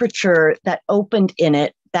aperture that opened in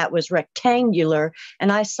it that was rectangular.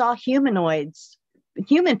 And I saw humanoids,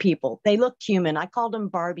 human people. They looked human. I called them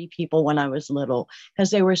Barbie people when I was little, because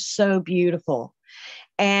they were so beautiful.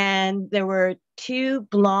 And there were 2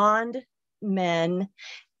 blonde men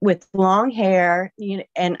with long hair,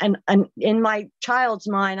 and in my child's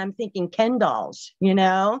mind, I'm thinking Ken dolls,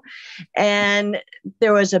 and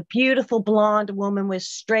there was a beautiful blonde woman with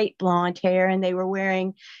straight blonde hair, and they were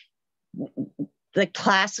wearing the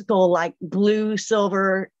classical, like blue,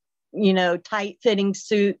 silver, tight fitting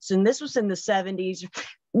suits. And this was in the 70s.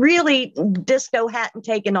 Really, disco hadn't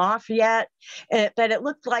taken off yet, but it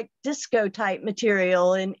looked like disco type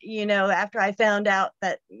material. And, after I found out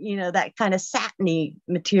that, that kind of satiny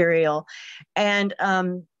material. And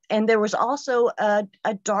there was also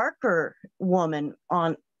a darker woman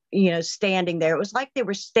on, standing there. It was like they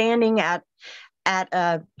were standing at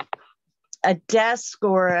a desk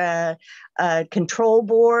or a control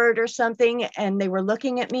board or something, and they were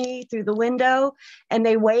looking at me through the window, and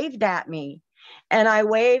they waved at me, and I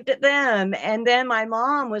waved at them. And then my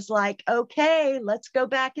mom was like, okay, let's go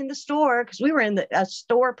back in the store, because we were in a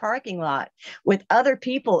store parking lot with other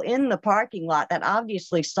people in the parking lot that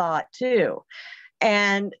obviously saw it too.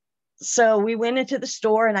 And so we went into the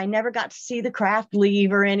store, and I never got to see the craft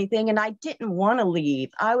leave or anything, and I didn't want to leave.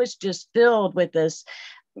 I was just filled with this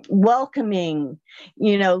welcoming,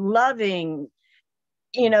 loving,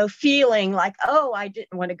 feeling like, oh, I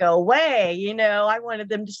didn't want to go away. I wanted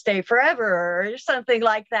them to stay forever or something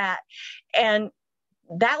like that. And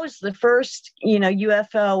that was the first,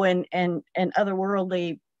 UFO and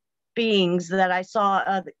otherworldly beings that I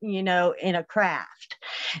saw, in a craft.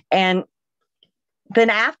 And then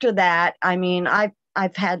after that, I mean,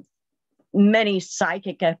 I've had many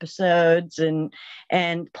psychic episodes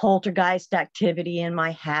and poltergeist activity in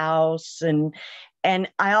my house, and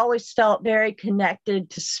I always felt very connected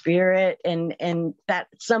to spirit, and that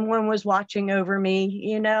someone was watching over me,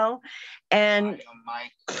 you know, and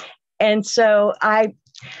so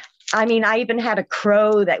I mean, I even had a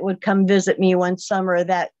crow that would come visit me one summer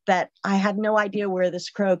that I had no idea where this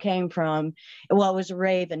crow came from. Well, it was a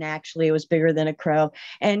raven, actually. It was bigger than a crow.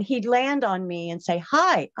 And he'd land on me and say,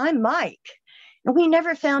 "Hi, I'm Mike." And we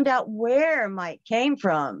never found out where Mike came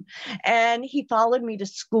from. And he followed me to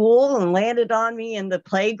school and landed on me in the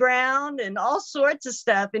playground and all sorts of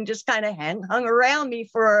stuff, and just kind of hung around me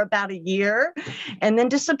for about a year and then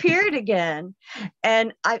disappeared again.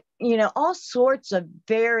 And all sorts of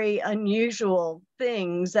very unusual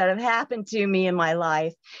things that have happened to me in my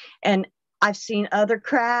life. And I've seen other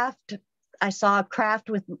craft. I saw a craft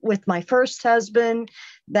with my first husband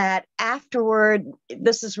that afterward,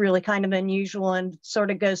 this is really kind of unusual and sort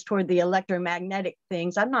of goes toward the electromagnetic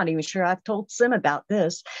things. I'm not even sure I've told Sim about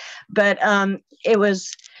this, but it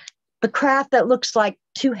was the craft that looks like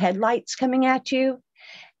two headlights coming at you.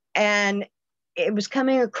 And it was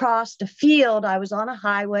coming across the field. I was on a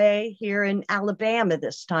highway here in Alabama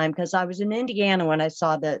this time, because I was in Indiana when I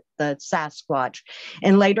saw the Sasquatch.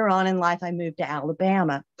 And later on in life, I moved to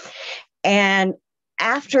Alabama. And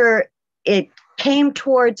after it came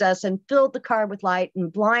towards us and filled the car with light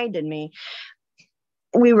and blinded me,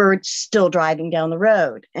 we were still driving down the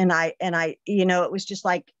road. And I, it was just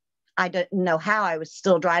like, I didn't know how I was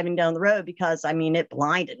still driving down the road, because it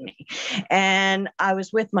blinded me. And I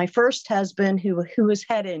was with my first husband who was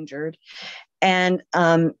head injured. And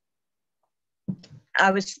I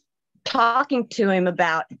was talking to him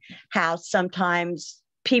about how sometimes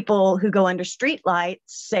people who go under street lights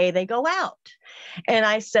say they go out. And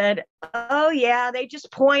I said, "Oh yeah, they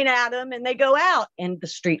just point at them and they go out." And the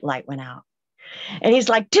street light went out. And he's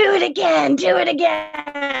like, "Do it again, do it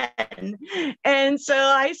again." And so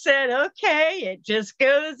I said, "Okay," it just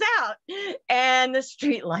goes out. And the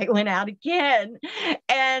street light went out again.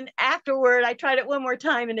 And afterward, I tried it one more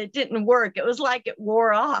time and it didn't work. It was like it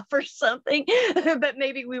wore off or something, but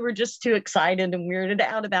maybe we were just too excited and weirded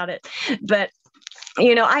out about it. But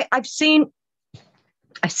I've seen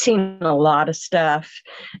a lot of stuff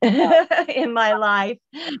in my life.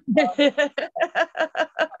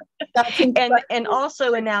 and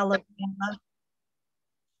also in Alabama.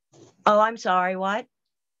 Oh, I'm sorry, what?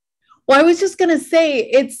 Well, I was just going to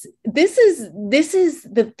say, this is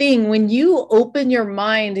the thing. When you open your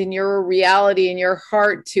mind and your reality and your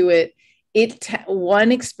heart to it,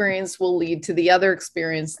 one experience will lead to the other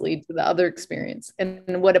experience, lead to the other experience.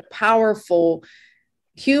 And what a powerful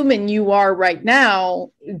human you are right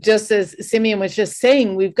now. Just as Simeon was just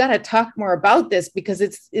saying, we've got to talk more about this, because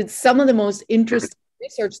it's some of the most interesting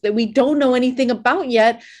research that we don't know anything about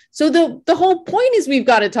yet. So the whole point is we've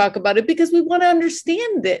got to talk about it, because we want to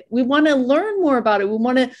understand it. We want to learn more about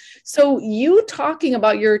it. So you talking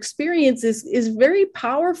about your experience is very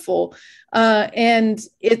powerful. And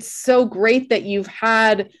it's so great that you've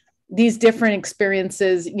had these different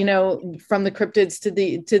experiences, from the cryptids to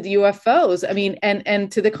the UFOs.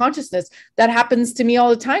 And to the consciousness. That happens to me all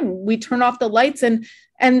the time. We turn off the lights, and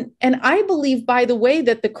I believe, by the way,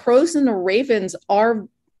 that the crows and the ravens are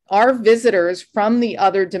visitors from the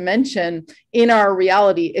other dimension in our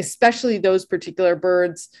reality, especially those particular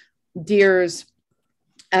birds, deers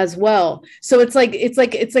as well. So it's like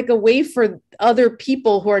a way for other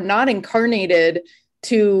people who are not incarnated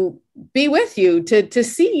to be with you, to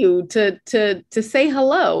see you, to say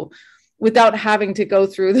hello without having to go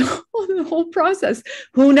through the whole process.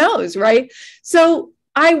 Who knows, right? So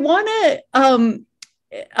I want to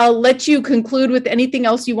I'll let you conclude with anything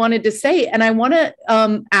else you wanted to say. And I want to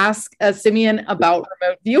ask Simeon about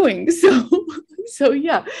remote viewing. So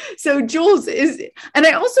yeah. So Jules and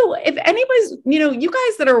I also, if anybody's, you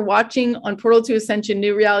guys that are watching on Portal to Ascension,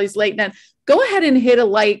 New Realities Late Night, go ahead and hit a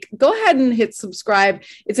like, go ahead and hit subscribe.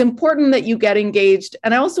 It's important that you get engaged.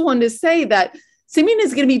 And I also wanted to say that Simeon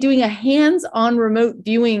is going to be doing a hands-on remote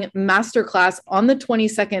viewing masterclass on the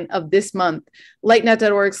 22nd of this month,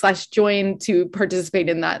 lightnet.org/join to participate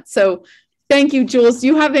in that. So thank you, Jules. Do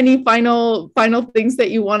you have any final things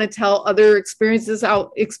that you want to tell other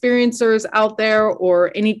experiencers out there,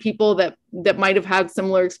 or any people that might have had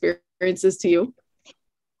similar experiences to you?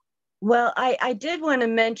 Well, I did want to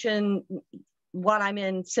mention what I'm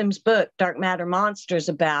in Sim's book, Dark Matter Monsters,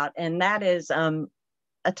 about, and that is a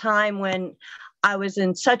time when I was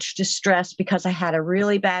in such distress because I had a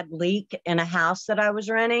really bad leak in a house that I was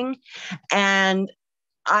renting. And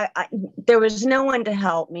there was no one to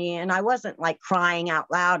help me, and I wasn't like crying out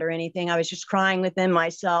loud or anything. I was just crying within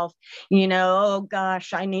myself, oh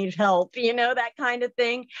gosh, I need help, that kind of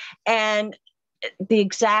thing. And the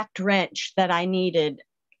exact wrench that I needed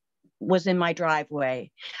was in my driveway.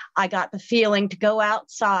 I got the feeling to go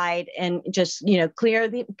outside and just,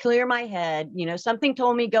 clear my head. Something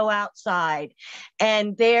told me go outside.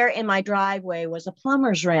 And there in my driveway was a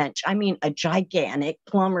plumber's wrench. I mean, a gigantic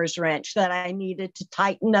plumber's wrench that I needed to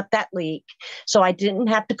tighten up that leak. So I didn't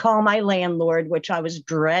have to call my landlord, which I was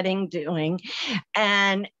dreading doing.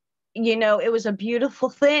 And, it was a beautiful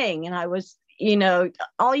thing. And I was,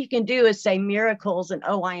 all you can do is say miracles and,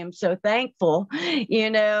 oh, I am so thankful, but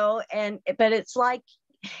it's like,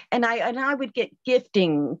 and I would get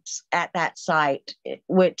giftings at that site,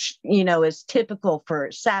 which, is typical for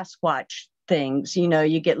Sasquatch things.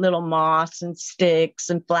 You get little moss and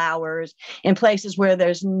sticks and flowers in places where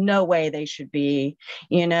there's no way they should be.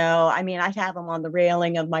 I mean, I'd have them on the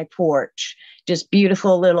railing of my porch, just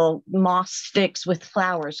beautiful little moss sticks with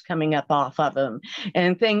flowers coming up off of them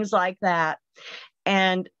and things like that.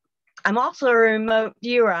 And I'm also a remote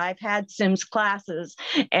viewer. I've had Sim's classes,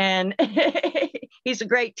 and he's a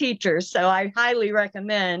great teacher. So I highly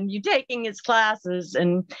recommend you taking his classes.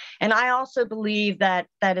 And I also believe that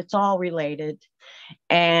it's all related,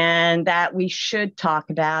 and that we should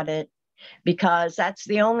talk about it, because that's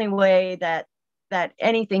the only way that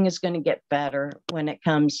anything is going to get better when it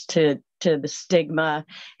comes to the stigma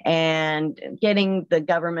and getting the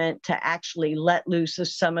government to actually let loose of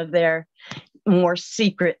some of their more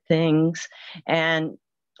secret things. And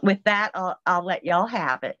with that, I'll let y'all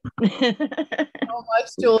have it. So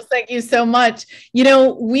much, Jules. Thank you so much.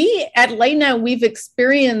 We at Light Now, we've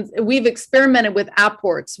experimented with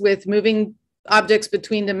apports, with moving objects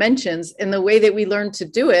between dimensions. And the way that we learned to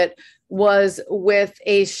do it was with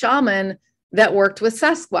a shaman that worked with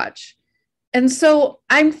Sasquatch. And so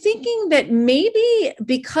I'm thinking that maybe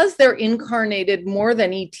because they're incarnated more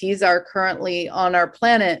than ETs are currently on our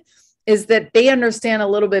planet, is that they understand a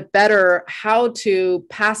little bit better how to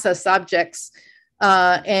pass us objects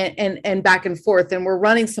and back and forth. And we're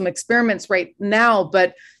running some experiments right now,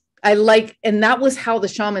 but and that was how the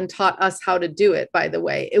shaman taught us how to do it, by the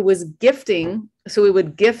way. It was gifting. So we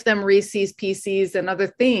would gift them Reese's Pieces and other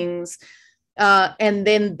things. And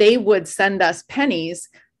then they would send us pennies.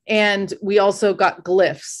 And we also got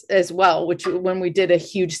glyphs as well, which when we did a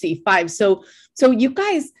huge C5. So you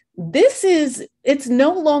guys, it's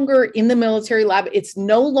no longer in the military lab. It's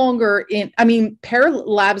no longer Para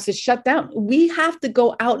Labs is shut down. We have to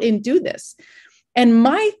go out and do this. And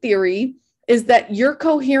my theory is that your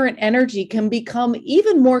coherent energy can become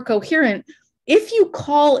even more coherent if you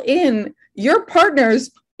call in your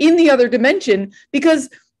partners in the other dimension, because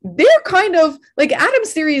they're kind of like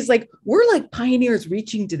Adam's theory is like, we're like pioneers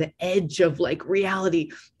reaching to the edge of like reality.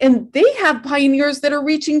 And they have pioneers that are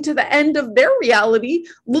reaching to the end of their reality,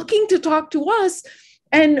 looking to talk to us.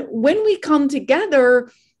 And when we come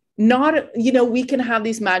together, we can have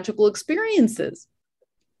these magical experiences.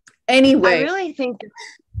 Anyway. I really think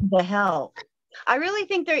the help. I really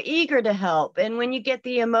think they're eager to help. And when you get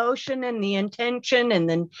the emotion and the intention and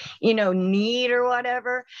then, need or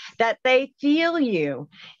whatever, that they feel you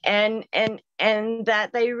and that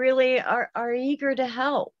they really are eager to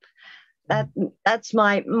help. That's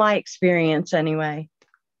my experience anyway.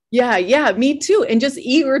 Yeah, me too. And just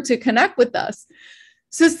eager to connect with us.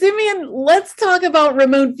 So Simeon, let's talk about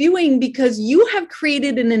remote viewing, because you have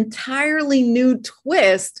created an entirely new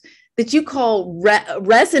twist that you call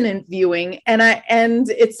resonant viewing. And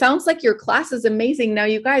it sounds like your class is amazing. Now,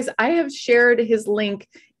 you guys, I have shared his link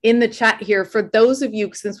in the chat here for those of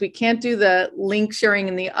you, since we can't do the link sharing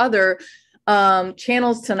in the other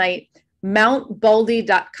channels tonight,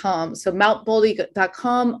 mountbaldy.com. So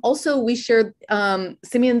mountbaldy.com. Also, we shared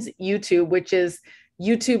Simeon's YouTube, which is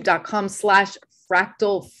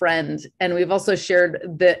youtube.com/fractalfriend. And we've also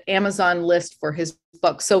shared the Amazon list for his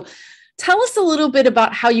book. So tell us a little bit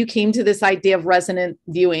about how you came to this idea of resonant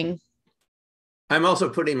viewing. I'm also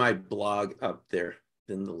putting my blog up there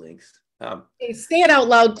in the links. Say it out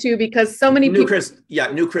loud too, because so many people.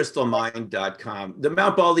 newcrystalmind.com. The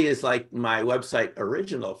Mount Baldy is like my website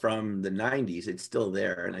original from the 90s. It's still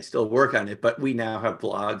there and I still work on it, but we now have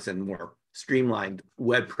blogs and more streamlined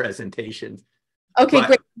web presentations. Okay,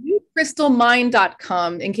 great.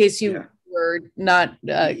 Newcrystalmind.com in case you were not.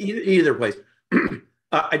 Either place.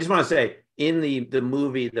 I just want to say, in the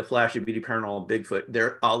movie, The Flash of Beauty, Paranormal, Bigfoot,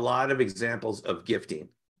 there are a lot of examples of gifting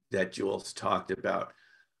that Jules talked about,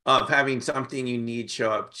 of having something you need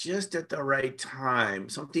show up just at the right time,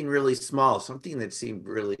 something really small, something that seemed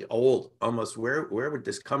really old, almost where would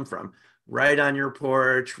this come from? right on your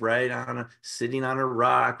porch, sitting on a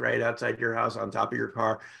rock, right outside your house, on top of your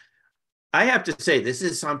car. I have to say, this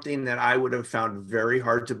is something that I would have found very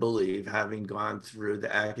hard to believe, having gone through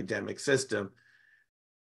the academic system,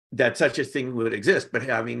 that such a thing would exist. But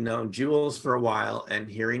having known Jules for a while and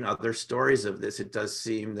hearing other stories of this, it does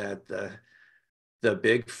seem that the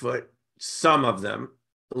Bigfoot, some of them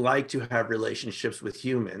like to have relationships with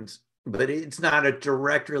humans, but it's not a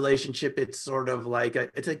direct relationship. It's sort of like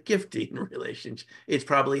it's a gifting relationship. It's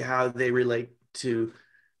probably how they relate to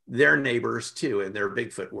their neighbors too in their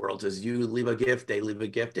Bigfoot worlds. As you leave a gift, they leave a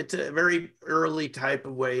gift. It's a very early type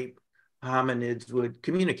of way hominids would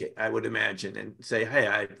communicate, I would imagine, and say, hey,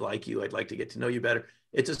 I like you. I'd like to get to know you better.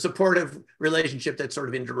 It's a supportive relationship that's sort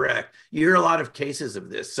of indirect. You hear a lot of cases of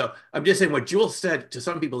this. So I'm just saying what Jules said, to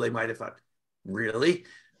some people, they might have thought, really?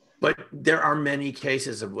 But there are many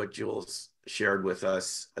cases of what Jules shared with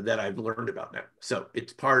us that I've learned about now. So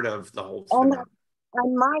it's part of the whole phenomenon. I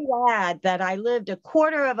might add that I lived a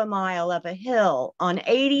quarter of a mile up a hill on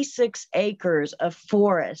 86 acres of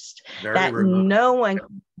forest that remote. No one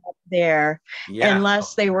could get there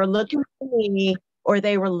unless they were looking for me or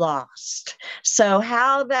they were lost. So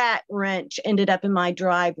how that wrench ended up in my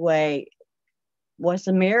driveway was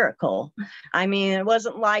a miracle. I mean, it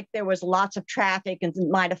wasn't like there was lots of traffic and it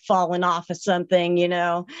might have fallen off of something, you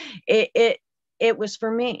know. It was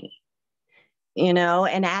for me, you know,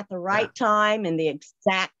 and at the right time and the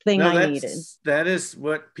exact thing I needed. That is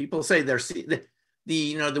what people say.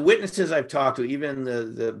 The witnesses I've talked to, even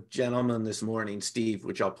the gentleman this morning, Steve,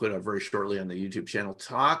 which I'll put up very shortly on the YouTube channel,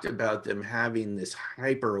 talked about them having this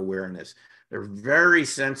hyper awareness. They're very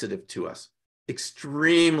sensitive to us,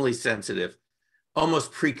 extremely sensitive,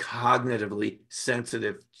 almost precognitively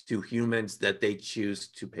sensitive to humans that they choose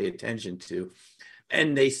to pay attention to.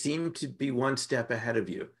 And they seem to be one step ahead of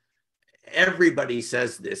you. Everybody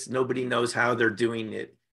says this. Nobody knows how they're doing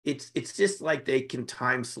it. It's just like they can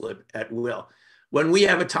time slip at will. When we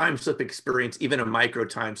have a time slip experience, even a micro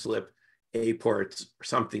time slip, airports or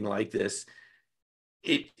something like this,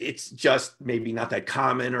 it's just maybe not that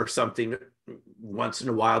common, or something once in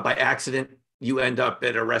a while by accident. You end up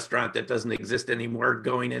at a restaurant that doesn't exist anymore,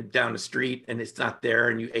 going down the street and it's not there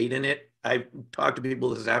and you ate in it. I've talked to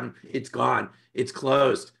people this happened. It's gone. It's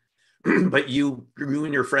closed. But you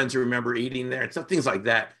and your friends remember eating there and stuff, things like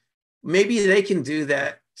that. Maybe they can do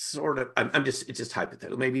that sort of. It's just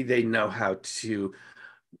hypothetical. Maybe they know how to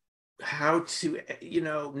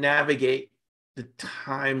navigate the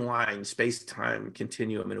timeline, space-time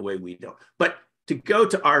continuum in a way we don't. But to go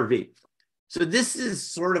to RV. So this is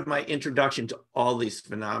sort of my introduction to all these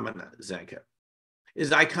phenomena, Zenka.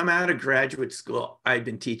 Is I come out of graduate school, I'd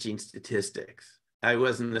been teaching statistics. I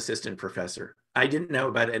was an assistant professor. I didn't know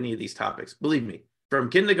about any of these topics. Believe me, from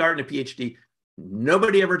kindergarten to PhD,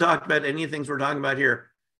 nobody ever talked about any of the things we're talking about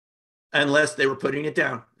here, unless they were putting it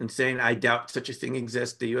down and saying, I doubt such a thing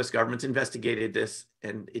exists. The US government's investigated this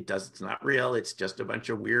and it's not real. It's just a bunch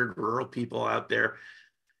of weird rural people out there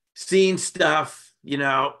seeing stuff,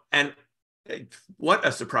 and what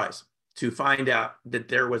a surprise to find out that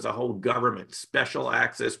there was a whole government special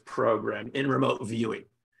access program in remote viewing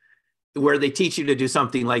where they teach you to do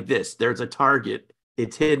something like this. There's a target,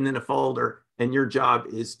 it's hidden in a folder, and your job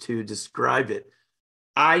is to describe it.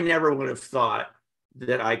 I never would have thought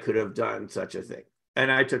that I could have done such a thing.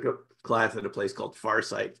 And I took a class at a place called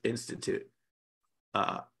Farsight Institute,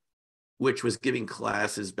 which was giving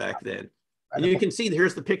classes back then. And you can see,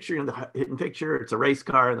 here's the picture in the hidden picture. It's a race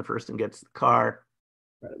car, and the person gets the car,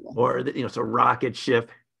 or it's a rocket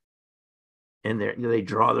ship, and they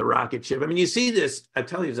draw the rocket ship. I mean, you see this. I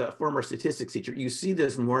tell you, as a former statistics teacher, you see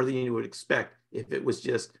this more than you would expect if it was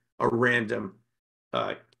just a random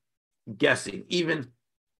guessing. Even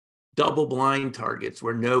double-blind targets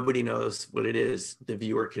where nobody knows what it is, the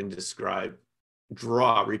viewer can describe,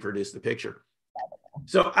 reproduce the picture.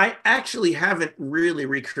 So I actually haven't really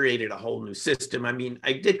recreated a whole new system. I mean,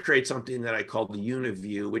 I did create something that I called the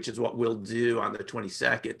UniView, which is what we'll do on the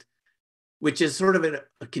 22nd, which is sort of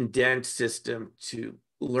a condensed system to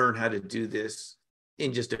learn how to do this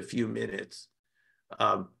in just a few minutes.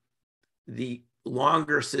 The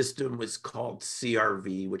longer system was called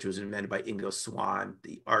CRV, which was invented by Ingo Swann,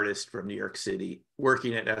 the artist from New York City,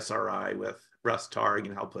 working at SRI with Russ Targ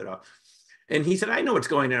and Hal Puthoff. And he said, I know what's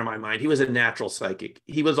going on in my mind. He was a natural psychic.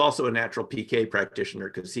 He was also a natural PK practitioner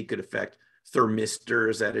because he could affect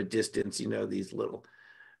thermistors at a distance, these little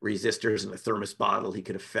resistors in a thermos bottle. He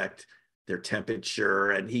could affect their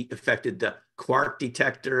temperature, and he affected the quark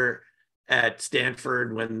detector at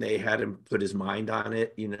Stanford when they had him put his mind on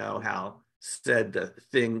it. Hal said the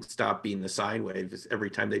thing stopped being the sine wave every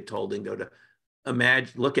time they told Ingo to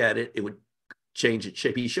imagine, look at it, it would change its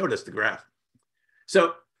shape. He showed us the graph.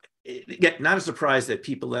 So again, not a surprise that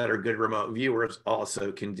people that are good remote viewers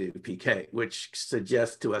also can do PK, which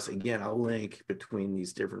suggests to us, again, a link between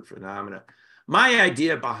these different phenomena. My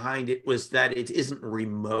idea behind it was that it isn't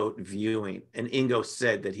remote viewing. And Ingo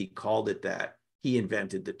said that he called it that. He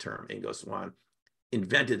invented the term, Ingo Swann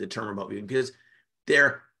invented the term remote viewing because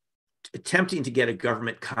they're attempting to get a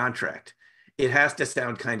government contract. It has to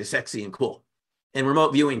sound kind of sexy and cool. And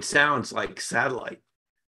remote viewing sounds like satellite,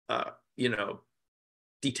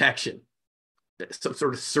 detection, some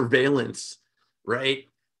sort of surveillance, right?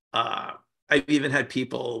 I've even had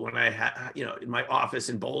people when I had, in my office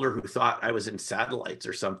in Boulder who thought I was in satellites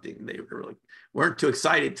or something. They weren't too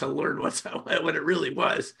excited to learn what it really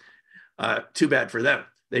was. Too bad for them.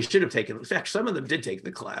 They should have taken, in fact, some of them did take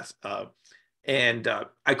the class. And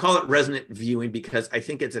I call it resonant viewing because I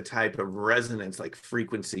think it's a type of resonance, like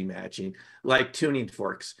frequency matching, like tuning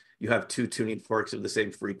forks. You have two tuning forks of the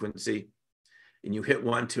same frequency, and you hit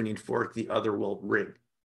one tuning fork, the other will ring.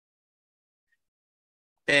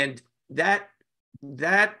 And that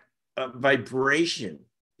vibration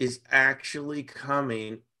is actually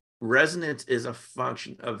coming. Resonance is a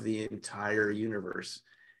function of the entire universe.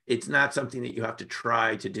 It's not something that you have to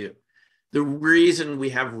try to do. The reason we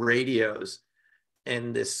have radios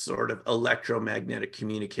and this sort of electromagnetic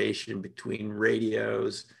communication between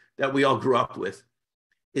radios that we all grew up with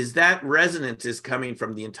is that resonance is coming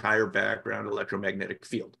from the entire background electromagnetic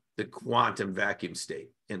field, the quantum vacuum state,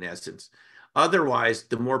 in essence. Otherwise,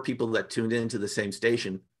 the more people that tuned into the same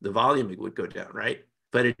station, the volume would go down, right?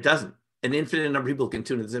 But it doesn't. An infinite number of people can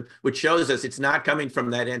tune into them, which shows us it's not coming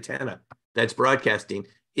from that antenna that's broadcasting.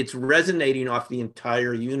 It's resonating off the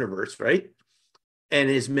entire universe, right? And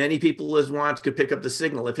as many people as want could pick up the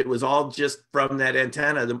signal. If it was all just from that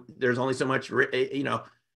antenna, there's only so much,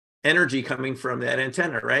 energy coming from that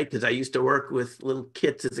antenna, right? Because I used to work with little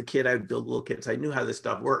kits as a kid. I would build little kits. I knew how this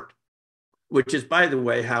stuff worked, which is, by the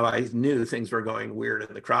way, how I knew things were going weird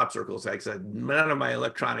in the crop circles. Like I said, none of my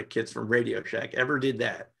electronic kits from Radio Shack ever did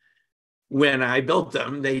that. When I built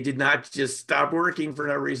them, they did not just stop working for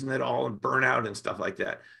no reason at all and burn out and stuff like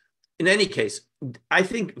that. In any case, I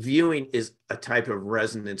think viewing is a type of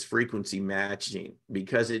resonance frequency matching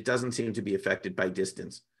because it doesn't seem to be affected by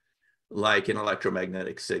distance like an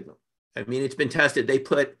electromagnetic signal. I mean, it's been tested. They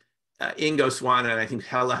put Ingo Swann and I think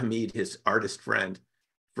Hal Hamid, his artist friend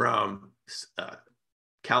from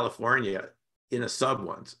California, in a sub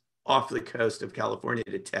once off the coast of California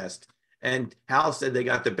to test. And Hal said they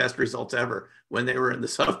got the best results ever when they were in the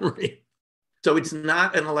submarine. So it's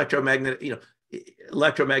not an electromagnetic,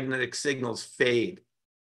 electromagnetic signals fade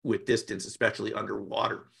with distance, especially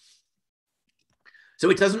underwater. So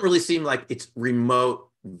it doesn't really seem like it's remote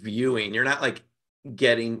viewing. You're not like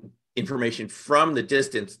getting information from the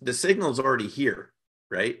distance. The signal's already here,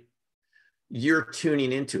 right? You're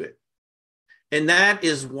tuning into it. And that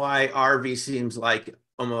is why RV seems like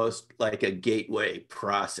almost like a gateway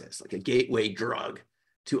process, like a gateway drug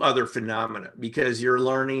to other phenomena, because you're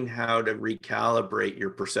learning how to recalibrate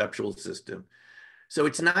your perceptual system. So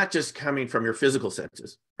it's not just coming from your physical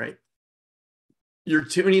senses, right? You're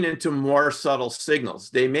tuning into more subtle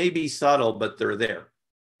signals. They may be subtle, but they're there.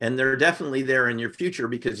 And they're definitely there in your future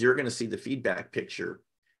because you're going to see the feedback picture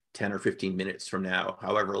 10 or 15 minutes from now,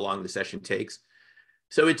 however long the session takes.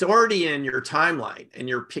 So it's already in your timeline and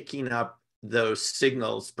you're picking up those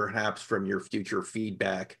signals perhaps from your future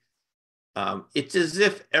feedback. It's as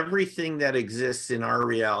if everything that exists in our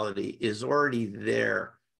reality is already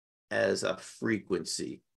there as a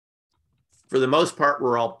frequency. For the most part,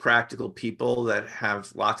 we're all practical people that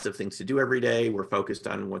have lots of things to do every day. We're focused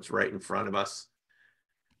on what's right in front of us,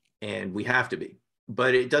 and we have to be.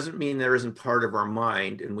 But it doesn't mean there isn't part of our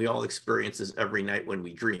mind, and we all experience this every night when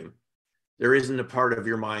we dream. There isn't a part of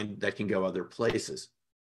your mind that can go other places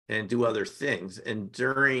and do other things. And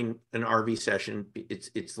during an RV session,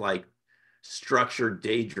 it's like structured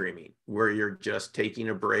daydreaming, where you're just taking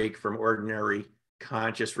a break from ordinary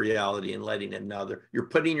conscious reality and letting you're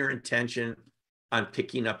putting your intention on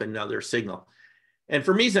picking up another signal. And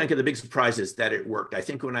for me, Zenka, the big surprise is that it worked. I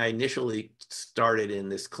think when I initially started in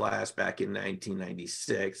this class back in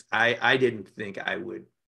 1996, I didn't think I would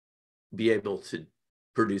be able to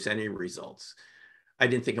produce any results. I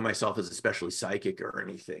didn't think of myself as especially psychic or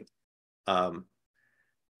anything.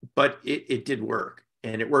 But it did work,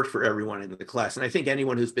 and it worked for everyone in the class. And I think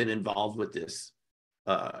anyone who's been involved with this,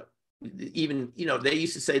 even, they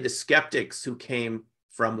used to say the skeptics who came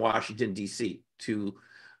from Washington, D.C. to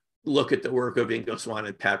look at the work of Ingo Swann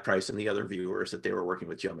and Pat Price and the other viewers that they were working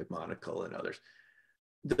with, Joe McMonagle and others.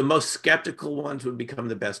 the most skeptical ones would become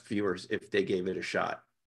the best viewers if they gave it a shot.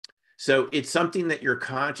 So it's something that your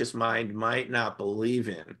conscious mind might not believe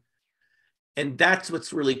in. And that's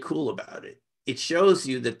what's really cool about it. It shows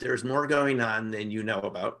you that there's more going on than you know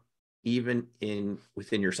about, even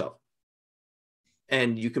within yourself.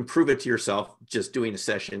 And you can prove it to yourself just doing a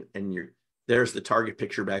session, and there's the target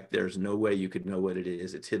picture back. There's no way you could know what it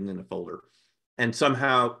is. It's hidden in a folder. And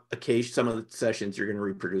somehow, some of the sessions, you're going to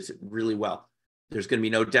reproduce it really well. There's going to be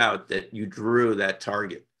no doubt that you drew that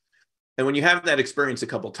target. And when you have that experience a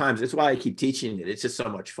couple of times, that's why I keep teaching it. It's just so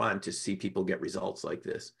much fun to see people get results like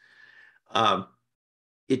this.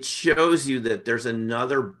 It shows you that there's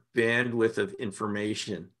another bandwidth of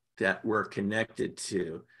information that we're connected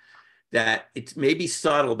to, that it's maybe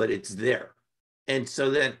subtle, but it's there. And so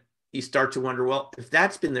then you start to wonder, well, if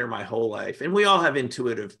that's been there my whole life, and we all have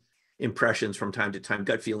intuitive impressions from time to time,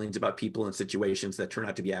 gut feelings about people and situations that turn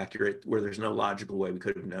out to be accurate, where there's no logical way we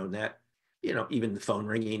could have known that, even the phone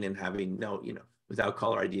ringing and having without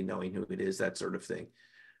caller ID, knowing who it is, that sort of thing.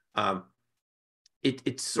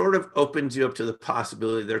 It sort of opens you up to the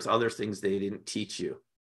possibility there's other things they didn't teach you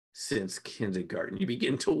since kindergarten. You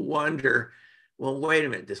begin to wonder, well, wait a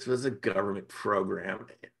minute, this was a government program.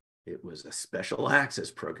 It was a special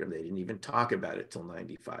access program. They didn't even talk about it till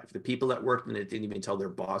 95. The people that worked in it didn't even tell their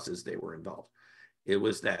bosses they were involved. It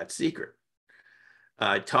was that secret.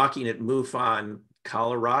 Talking at MUFON,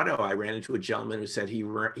 Colorado, I ran into a gentleman who said he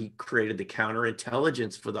created the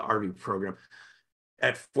counterintelligence for the RV program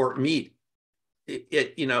at Fort Meade.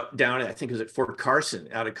 Down, I think it was at Fort Carson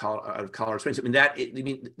out of Colorado Springs. I mean,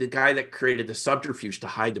 the guy that created the subterfuge to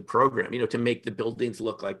hide the program, to make the buildings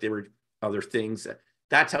look like they were other things.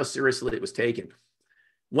 That's how seriously it was taken.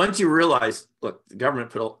 Once you realize, look, the government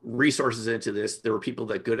put resources into this, there were people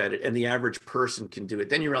that good at it, and the average person can do it.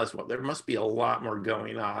 Then you realize, well, there must be a lot more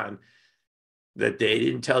going on that they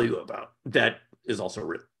didn't tell you about. That is also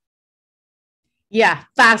real. Yeah,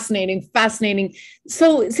 fascinating.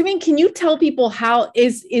 So, Simeon, can you tell people how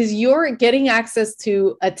is your getting access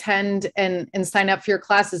to attend and sign up for your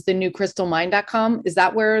classes, the newcrystalmind.com? Is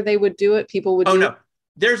that where they would do it? People would do it?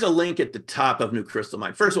 There's a link at the top of New Crystal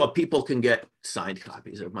Mind. First of all, people can get signed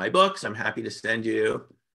copies of my books. I'm happy to send you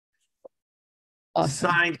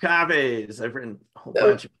signed copies. I've written a whole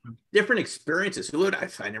bunch of different experiences. Who would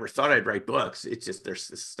I never thought I'd write books. It's just,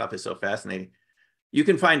 this stuff is so fascinating. You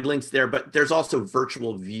can find links there, but there's also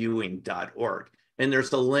virtualviewing.org. And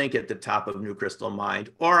there's a link at the top of New Crystal Mind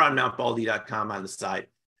or on mountbaldy.com on the side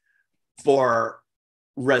for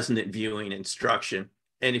resonant viewing instruction.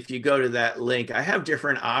 And if you go to that link, I have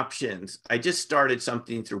different options. I just started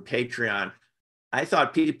something through Patreon. I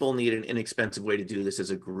thought people need an inexpensive way to do this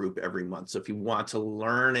as a group every month. So if you want to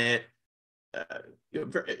learn it,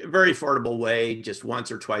 very affordable way, just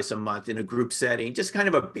once or twice a month in a group setting, just kind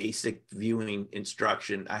of a basic viewing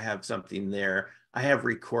instruction. I have something there. I have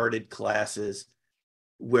recorded classes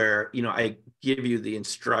where, I give you the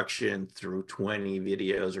instruction through 20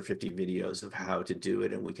 videos or 50 videos of how to do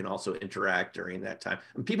it. And we can also interact during that time.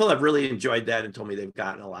 And people have really enjoyed that and told me they've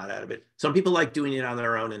gotten a lot out of it. Some people like doing it on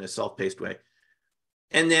their own in a self-paced way.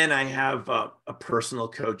 And then I have a personal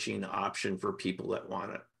coaching option for people that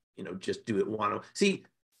want to, just do it see,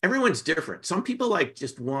 everyone's different. Some people like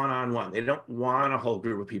just one-on-one. They don't want a whole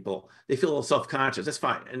group of people. They feel a little self-conscious. That's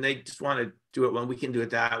fine. And they just want to do it when we can do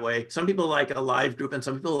it that way. Some people like a live group, and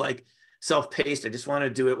some people like self-paced. I just want to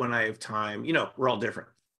do it when I have time. We're all different.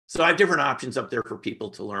 So I have different options up there for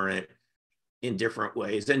people to learn it in different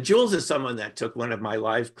ways. And Jules is someone that took one of my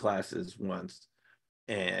live classes once.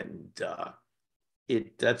 And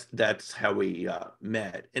that's how we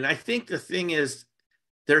met. And I think the thing is,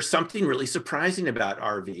 there's something really surprising about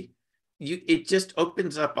RV. It just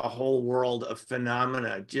opens up a whole world of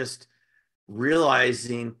phenomena, just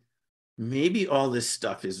realizing maybe all this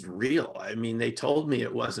stuff is real. I mean, they told me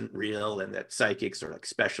it wasn't real and that psychics are like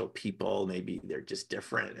special people. Maybe they're just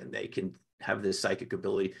different and they can have this psychic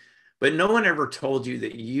ability. But no one ever told you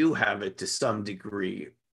that you have it to some degree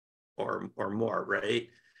or more, right?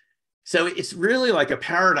 So it's really like a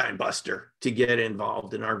paradigm buster to get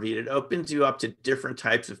involved in RV. It opens you up to different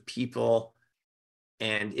types of people.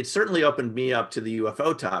 And it certainly opened me up to the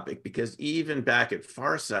UFO topic, because even back at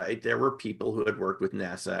Farsight, there were people who had worked with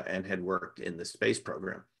NASA and had worked in the space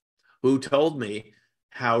program who told me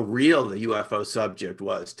how real the UFO subject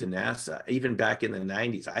was to NASA, even back in the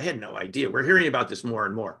 90s. I had no idea. We're hearing about this more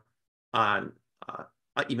and more on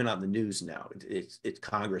even on the news now.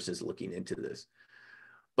 Congress is looking into this.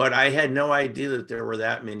 But I had no idea that there were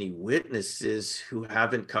that many witnesses who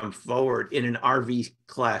haven't come forward in an RV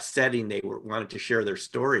class setting. They wanted to share their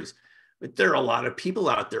stories. But there are a lot of people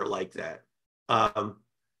out there like that.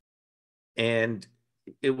 And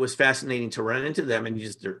it was fascinating to run into them, and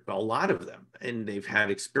just there are a lot of them, and they've had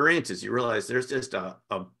experiences. You realize there's just a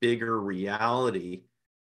bigger reality.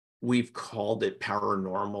 We've called it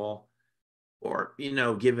paranormal, or,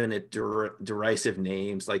 given it derisive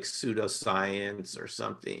names like pseudoscience or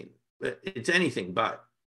something. But it's anything but.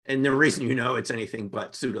 And the reason it's anything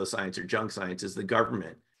but pseudoscience or junk science is the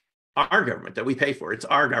government, our government that we pay for, it's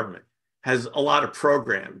our government, has a lot of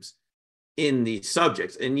programs in these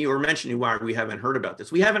subjects. And you were mentioning why we haven't heard about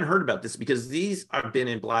this. We haven't heard about this because these have been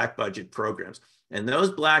in black budget programs. And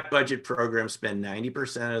those black budget programs spend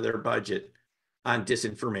 90% of their budget on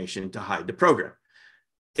disinformation to hide the program.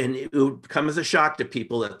 And it would come as a shock to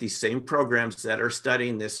people that these same programs that are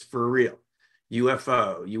studying this for real,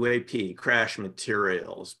 UFO, UAP, crash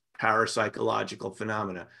materials, parapsychological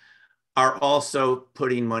phenomena, are also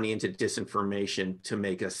putting money into disinformation to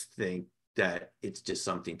make us think that it's just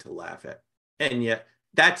something to laugh at. And yet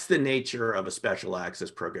that's the nature of a special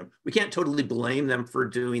access program. We can't totally blame them for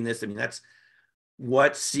doing this. I mean, that's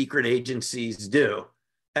what secret agencies do.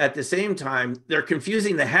 At the same time, they're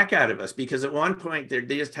confusing the heck out of us, because at one point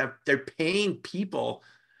they're paying people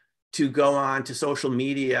to go on to social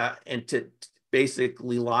media and to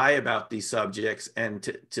basically lie about these subjects and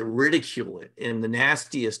to ridicule it in the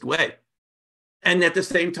nastiest way. And at the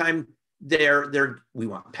same time, we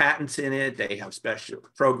want patents in it. They have special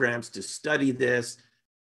programs to study this.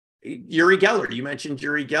 Uri Geller, you mentioned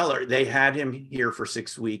Uri Geller. They had him here for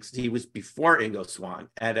 6 weeks. He was before Ingo Swann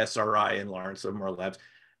at SRI and Lawrence Livermore Labs.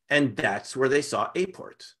 And that's where they saw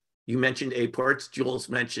aports. You mentioned aports. Jules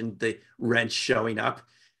mentioned the wrench showing up.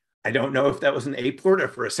 I don't know if that was an aport or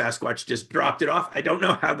if a Sasquatch just dropped it off. I don't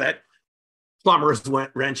know how that plumber's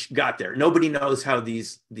wrench got there. Nobody knows how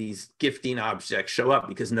these gifting objects show up,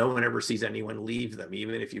 because no one ever sees anyone leave them.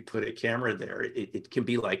 Even if you put a camera there, it can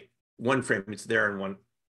be like one frame it's there and one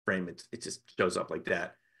frame it just shows up like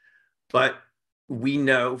that. But we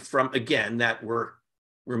know from, again, that we're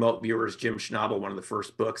remote viewers. Jim Schnabel, one of the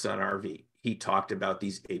first books on RV, he talked about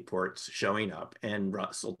these aports showing up, and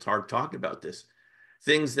Russell Targ talked about this.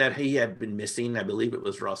 Things that he had been missing, I believe it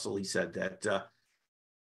was Russell, he said that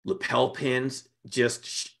lapel pins,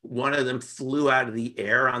 just one of them flew out of the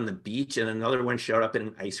air on the beach and another one showed up in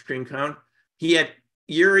an ice cream cone.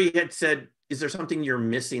 Uri had said, is there something you're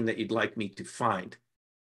missing that you'd like me to find?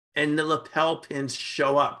 And the lapel pins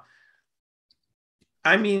show up.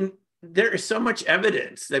 I mean, there is so much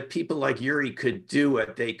evidence that people like Uri could do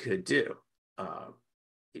what they could do.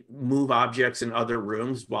 Move objects in other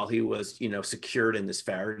rooms while he was, secured in this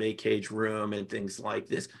Faraday cage room and things like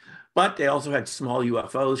this. But they also had small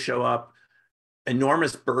UFOs show up,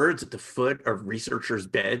 enormous birds at the foot of researchers'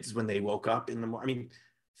 beds when they woke up in the morning. I mean,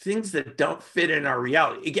 things that don't fit in our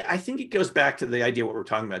reality. I think it goes back to the idea what we're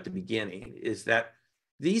talking about at the beginning, is that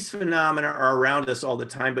these phenomena are around us all the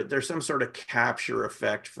time, but there's some sort of capture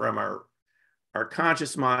effect from our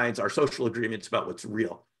conscious minds, our social agreements about what's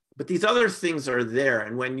real. But these other things are there.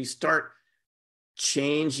 And when you start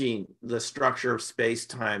changing the structure of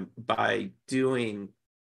space-time by doing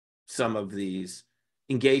some of these,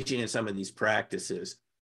 engaging in some of these practices,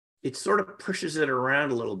 it sort of pushes it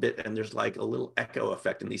around a little bit, and there's like a little echo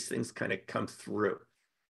effect, and these things kind of come through.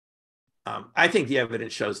 I think the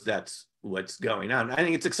evidence shows that's what's going on. I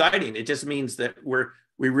think it's exciting. It just means that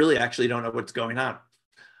we really actually don't know what's going on.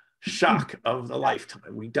 Shock of the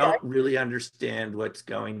lifetime. We don't really understand what's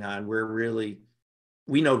going on.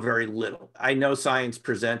 We know very little. I know science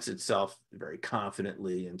presents itself very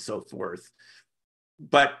confidently and so forth,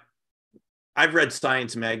 but I've read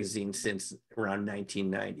Science magazine since around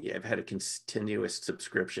 1990. I've had a continuous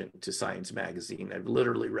subscription to Science magazine. I've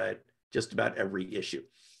literally read just about every issue.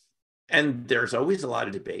 And there's always a lot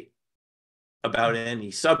of debate about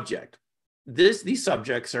any subject. These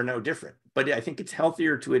subjects are no different, but I think it's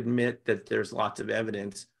healthier to admit that there's lots of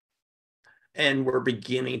evidence and we're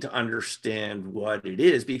beginning to understand what it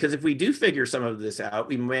is, because if we do figure some of this out,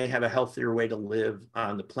 we may have a healthier way to live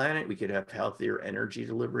on the planet. We could have healthier energy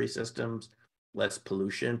delivery systems, less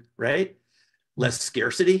pollution, right? Less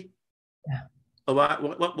scarcity. Yeah.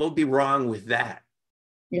 What will be wrong with that?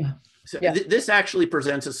 Yeah. So this actually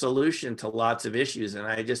presents a solution to lots of issues. And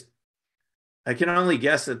I can only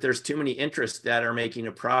guess that there's too many interests that are making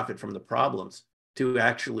a profit from the problems to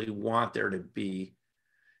actually want there to be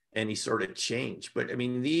any sort of change. But I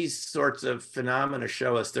mean, these sorts of phenomena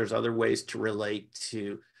show us there's other ways to relate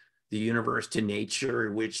to the universe, to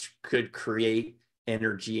nature, which could create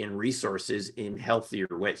energy and resources in healthier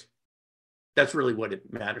ways. That's really what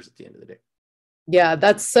it matters at the end of the day. Yeah,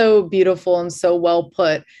 that's so beautiful and so well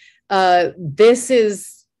put. This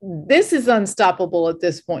is this is unstoppable at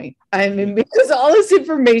this point. I mean, because all this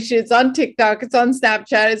information, it's on TikTok, it's on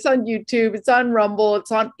Snapchat, it's on YouTube, it's on Rumble,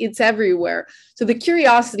 it's everywhere. So the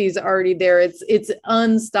curiosity is already there. It's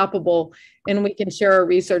unstoppable, and we can share our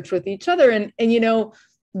research with each other. And you know,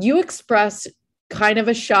 you expressed kind of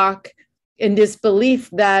a shock and disbelief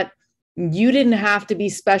that you didn't have to be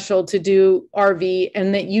special to do RV,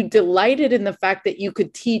 and that you delighted in the fact that you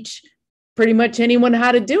could teach pretty much anyone how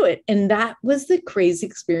to do it. And that was the crazy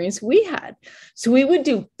experience we had. So we would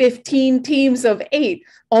do 15 teams of 8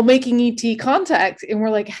 all making ET contact. And we're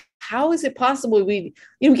like, how is it possible we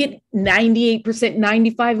get 98%,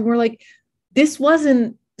 95%? And we're like, this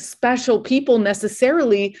wasn't special people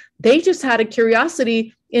necessarily. They just had a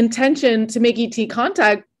curiosity, intention to make ET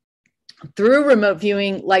contact through remote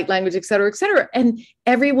viewing, light language, et cetera, et cetera. And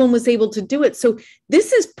everyone was able to do it. So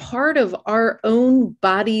this is part of our own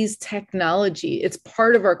body's technology. It's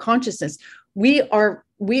part of our consciousness. We are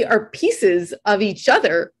pieces of each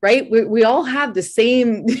other, right? We all have the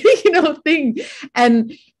same, thing.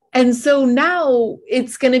 And so now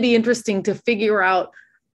it's going to be interesting to figure out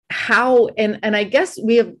how, and I guess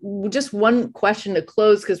we have just one question to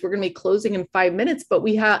close, because we're going to be closing in 5 minutes, but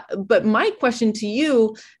my question to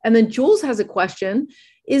you, and then Jules has a question,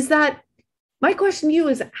 is that my question to you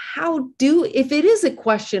is if it is a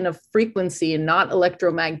question of frequency and not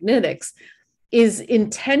electromagnetics, is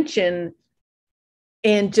intention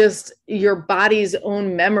and just your body's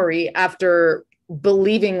own memory after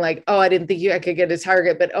believing like, oh, I didn't think I could get a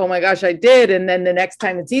target, but oh my gosh, I did. And then the next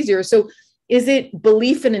time it's easier. So is it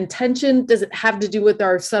belief and intention? Does it have to do with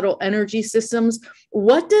our subtle energy systems?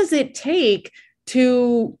 What does it take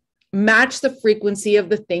to match the frequency of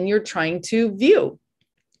the thing you're trying to view?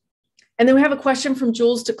 And then we have a question from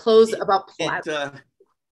Jules to close about plasma.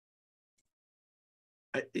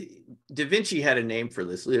 Da Vinci had a name for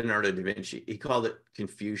this, Leonardo da Vinci. He called it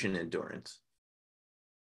confusion endurance.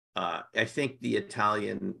 I think the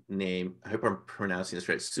Italian name, I hope I'm pronouncing this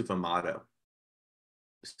right, Sfumato.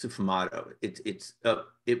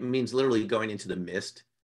 It means literally going into the mist.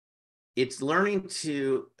 It's learning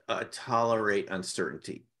to tolerate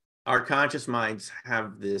uncertainty. Our conscious minds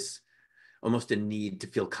have this almost a need to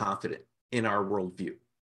feel confident in our worldview,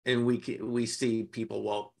 and we see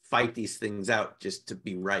people fight these things out just to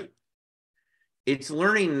be right. It's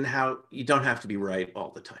learning how you don't have to be right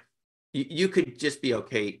all the time. You could just be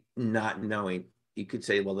okay not knowing. You could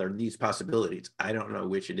say, well, there are these possibilities. I don't know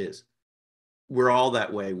which it is. We're all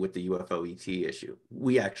that way with the UFO ET issue.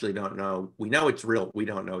 We actually don't know. We know it's real. We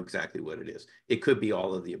don't know exactly what it is. It could be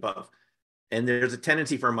all of the above. And there's a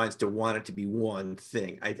tendency for our minds to want it to be one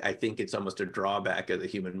thing. I think it's almost a drawback of the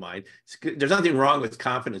human mind. There's nothing wrong with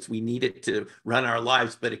confidence. We need it to run our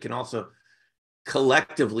lives, but it can also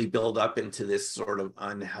collectively build up into this sort of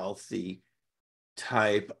unhealthy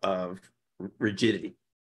type of rigidity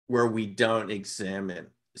where we don't examine.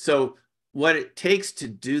 So what it takes to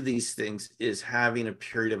do these things is having a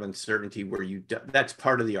period of uncertainty where that's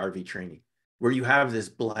part of the RV training, where you have this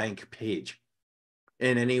blank page.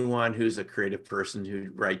 And anyone who's a creative person who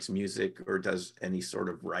writes music or does any sort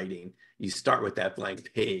of writing, you start with that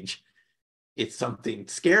blank page. It's something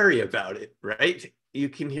scary about it, right? You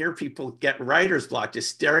can hear people get writer's block just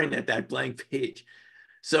staring at that blank page.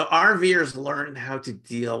 So RVers learn how to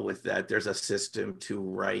deal with that. There's a system to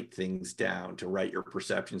write things down, to write your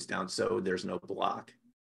perceptions down so there's no block.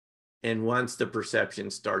 And once the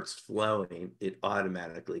perception starts flowing, it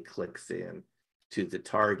automatically clicks in to the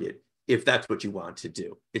target, if that's what you want to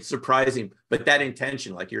do. It's surprising, but that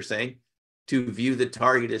intention, like you're saying, to view the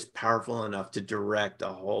target is powerful enough to direct a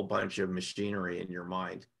whole bunch of machinery in your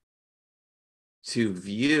mind to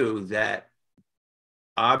view that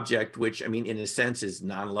object, which, I mean, in a sense is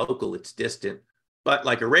non-local, it's distant, but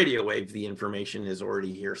like a radio wave, the information is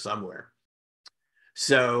already here somewhere.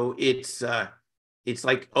 So it's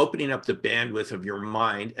like opening up the bandwidth of your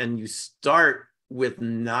mind, and you start with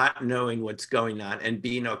not knowing what's going on and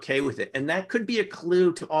being okay with it. And that could be a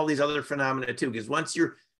clue to all these other phenomena too, because once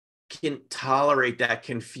you can tolerate that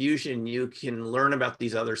confusion, you can learn about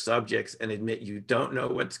these other subjects and admit you don't know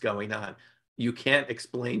what's going on. You can't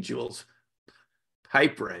explain Jules'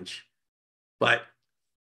 pipe wrench, but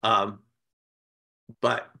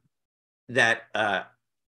that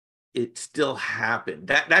it still happened.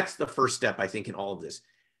 That's the first step, I think, in all of this,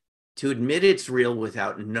 to admit it's real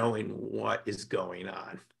without knowing what is going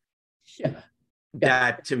on. Yeah.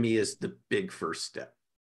 That to me is the big first step.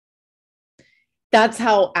 That's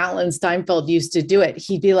how Alan Steinfeld used to do it.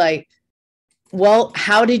 He'd be like, well,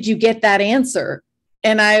 how did you get that answer?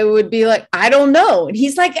 And I would be like, I don't know. And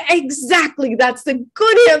he's like, exactly. That's the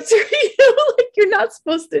good answer. Like, you're not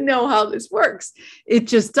supposed to know how this works. It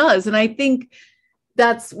just does. And I think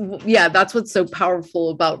that's what's so powerful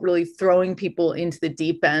about really throwing people into the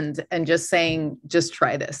deep end and just saying, just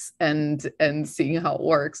try this and seeing how it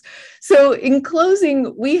works. So in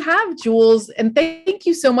closing, we have Jules, and thank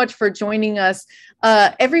you so much for joining us.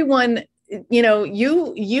 Everyone,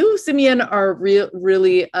 you Simeon are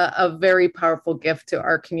really a very powerful gift to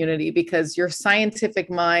our community, because your scientific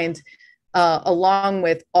mind, along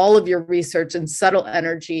with all of your research and subtle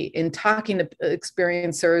energy in talking to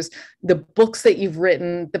experiencers, the books that you've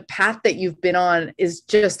written, the path that you've been on is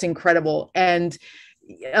just incredible. And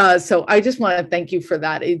so I just want to thank you for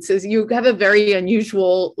that. It says you have a very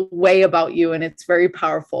unusual way about you, and it's very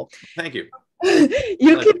powerful. Thank you.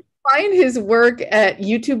 You can find his work at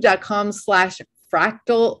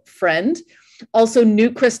youtube.com/fractal friend. Also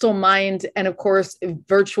New Crystal Mind, and of course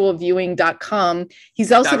virtualviewing.com.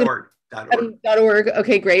 He's also .org.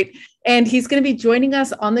 Okay, great. And he's going to be joining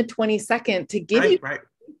us on the 22nd to give you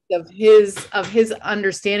of his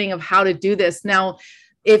understanding of how to do this. Now,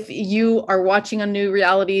 if you are watching on New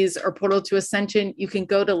Realities or Portal to Ascension, you can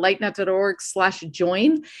go to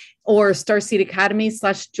lightnet.org/join or Starseed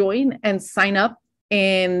Academy/join and sign up,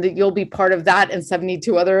 and you'll be part of that and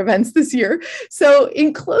 72 other events this year. So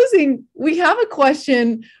in closing, we have a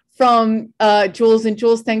question from Jules. And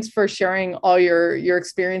Jules, thanks for sharing all your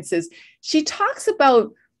experiences. She talks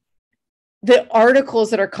about the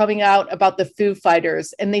articles that are coming out about the Foo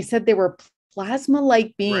Fighters, and they said they were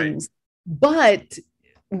plasma-like beings, but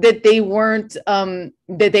that they weren't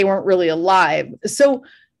really alive. So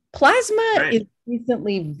plasma is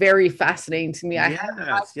recently very fascinating to me. I have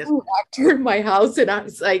a reactor in my house, and I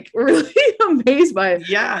was like really amazed by it.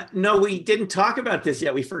 Yeah, no, we didn't talk about this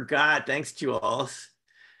yet. We forgot. Thanks, Jules.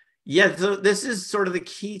 Yeah, so this is sort of the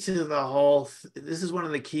key to the whole, this is one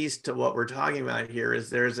of the keys to what we're talking about here,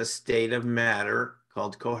 is there's a state of matter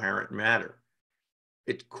called coherent matter.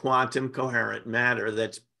 It's quantum coherent matter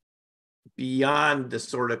that's beyond the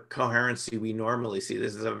sort of coherency we normally see.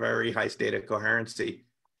 This is a very high state of coherency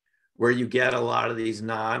where you get a lot of these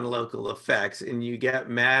non-local effects, and you get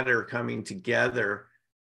matter coming together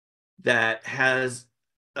that has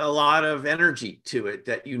a lot of energy to it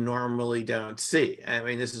that you normally don't see. I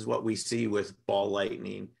mean, this is what we see with ball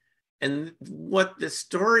lightning. And what the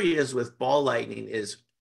story is with ball lightning is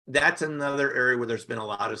that's another area where there's been a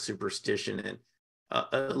lot of superstition and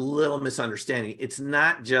a little misunderstanding. It's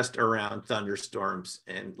not just around thunderstorms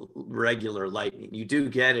and regular lightning. You do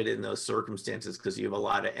get it in those circumstances because you have a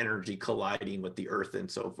lot of energy colliding with the earth and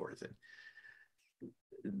so forth. And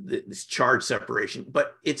this charge separation,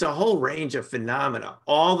 but it's a whole range of phenomena,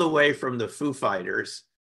 all the way from the Foo Fighters,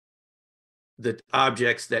 the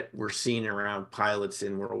objects that were seen around pilots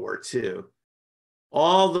in World War II,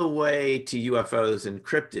 all the way to UFOs and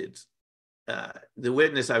cryptids. The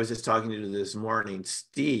witness I was just talking to this morning,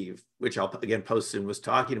 Steve, which I'll again post soon, was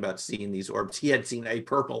talking about seeing these orbs. He had seen a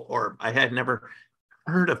purple orb. I had never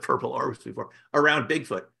heard of purple orbs before around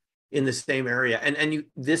Bigfoot in the same area. And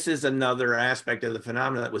this is another aspect of the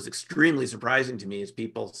phenomena that was extremely surprising to me, is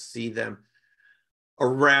people see them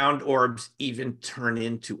around orbs even turn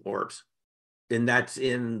into orbs. And that's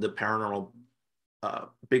in the paranormal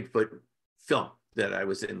Bigfoot film that I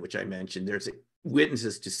was in, which I mentioned. There's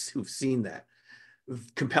witnesses who've seen that,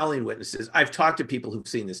 compelling witnesses. I've talked to people who've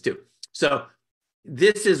seen this too. So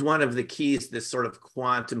this is one of the keys, this sort of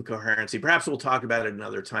quantum coherency. Perhaps we'll talk about it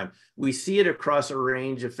another time. We see it across a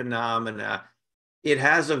range of phenomena. It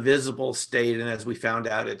has a visible state, and as we found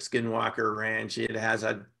out at Skinwalker Ranch, it has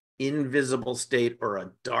an invisible state or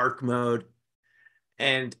a dark mode.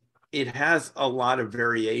 And it has a lot of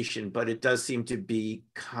variation, but it does seem to be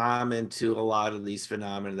common to a lot of these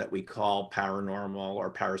phenomena that we call paranormal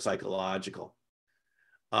or parapsychological.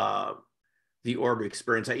 The orb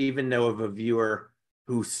experience. I even know of a viewer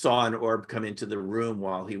who saw an orb come into the room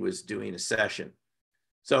while he was doing a session.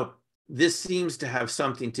 So this seems to have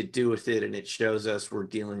something to do with it, and it shows us we're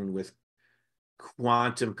dealing with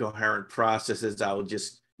quantum coherent processes. I will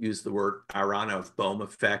just use the word Aharonov-Bohm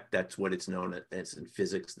effect. That's what it's known as in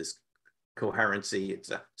physics, this coherency.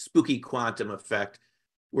 It's a spooky quantum effect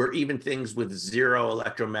where even things with zero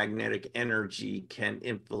electromagnetic energy can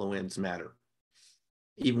influence matter,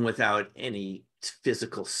 even without any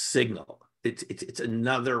physical signal. It's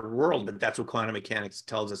another world, but that's what quantum mechanics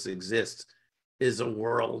tells us exists, is a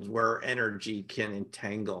world where energy can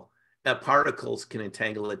entangle, particles can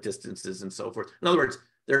entangle at distances and so forth. In other words,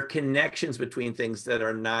 there are connections between things that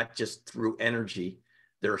are not just through energy,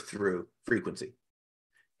 they're through frequency.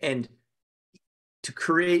 And to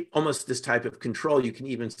create almost this type of control, you can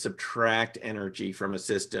even subtract energy from a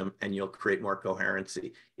system and you'll create more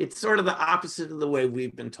coherency. It's sort of the opposite of the way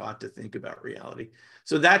we've been taught to think about reality.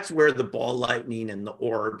 So that's where the ball lightning and the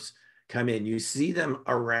orbs come in. You see them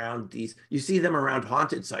around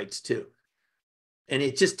haunted sites too. And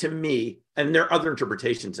it just, to me, and there are other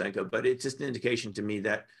interpretations, Zenko, but it's just an indication to me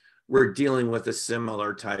that we're dealing with a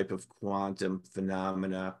similar type of quantum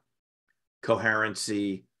phenomena,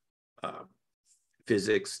 coherency.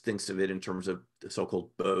 Physics thinks of it in terms of the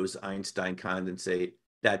so-called Bose-Einstein condensate.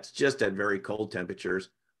 That's just at very cold temperatures,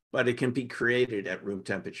 but it can be created at room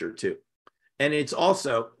temperature too. And it's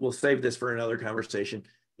also, we'll save this for another conversation,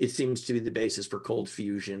 it seems to be the basis for cold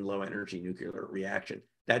fusion, low energy nuclear reaction.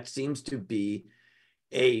 That seems to be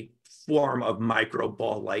a form of micro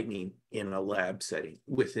ball lightning in a lab setting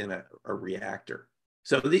within a reactor.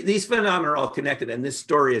 So these phenomena are all connected. And this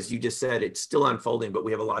story, as you just said, it's still unfolding, but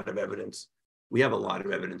we have a lot of evidence. We have a lot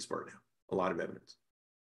of evidence for it now, a lot of evidence.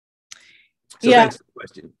 So yeah. Thanks for the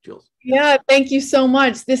question, Jules. Yeah, thank you so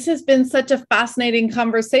much. This has been such a fascinating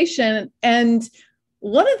conversation. And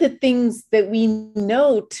one of the things that we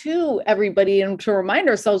know too, everybody, and to remind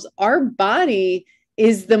ourselves, our body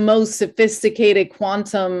is the most sophisticated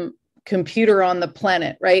quantum computer on the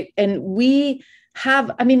planet, right? And we have,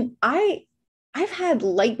 I mean, I've had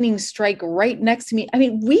lightning strike right next to me. I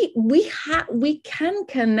mean, we can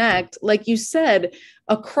connect, like you said,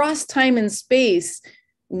 across time and space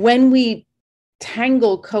when we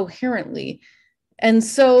tangle coherently. And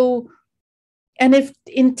so, and if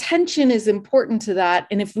intention is important to that,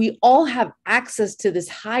 and if we all have access to this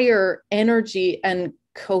higher energy and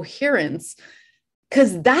coherence,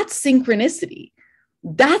 because that's synchronicity.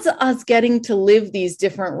 That's us getting to live these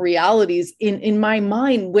different realities in my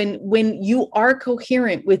mind. When you are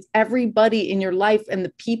coherent with everybody in your life and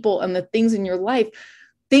the people and the things in your life,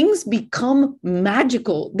 things become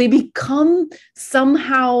magical. They become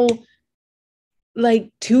somehow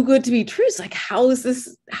like too good to be true. It's like, how is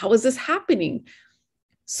this happening?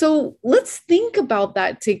 So let's think about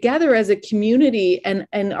that together as a community, and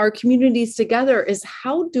our communities together is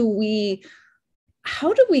how do we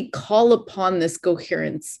call upon this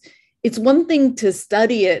coherence? It's one thing to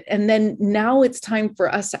study it, and then now it's time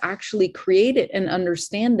for us to actually create it and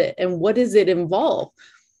understand it. And what does it involve?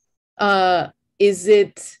 Is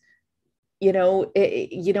it,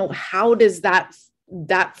 how does that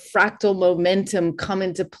fractal momentum come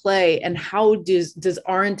into play? And how does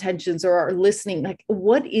our intentions or our listening, like,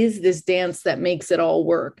 what is this dance that makes it all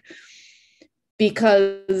work?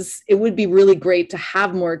 Because it would be really great to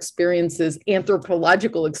have more experiences,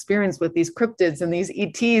 anthropological experience with these cryptids and these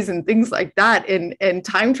ETs and things like that, and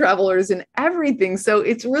time travelers and everything. So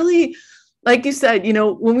it's really, like you said,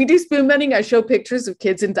 when we do spoon bending, I show pictures of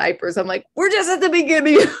kids in diapers. I'm like, we're just at the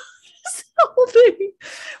beginning of this whole thing.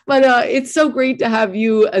 But it's so great to have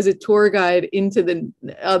you as a tour guide into the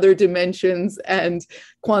other dimensions and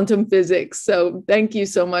quantum physics. So thank you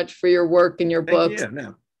so much for your work and your books. Yeah,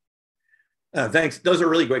 no. Thanks. Those are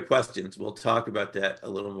really great questions. We'll talk about that a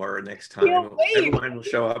little more next time. Everyone will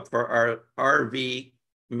show up for our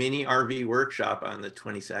mini RV workshop on the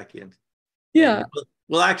 22nd. Yeah.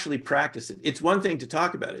 We'll actually practice it. It's one thing to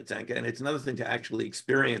talk about it, Zenka, and it's another thing to actually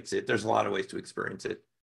experience it. There's a lot of ways to experience it.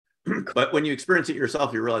 But when you experience it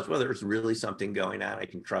yourself, you realize, well, there's really something going on. I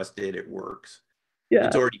can trust it. It works. Yeah.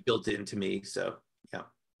 It's already built into me. So yeah,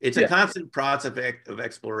 it's a constant process of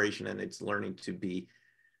exploration, and it's learning to be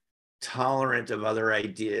tolerant of other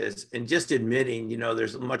ideas and just admitting,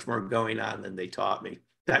 there's much more going on than they taught me.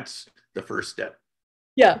 That's the first step.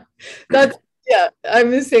 Yeah,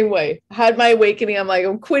 I'm the same way. Had my awakening. I'm like,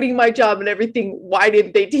 I'm quitting my job and everything. Why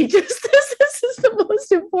didn't they teach us this? This is the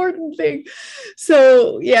most important thing.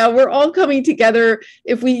 So yeah, we're all coming together.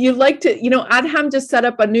 If you'd like to, Adham just set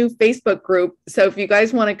up a new Facebook group. So if you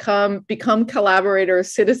guys want to come become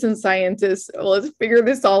collaborators, citizen scientists, let's figure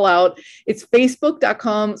this all out. It's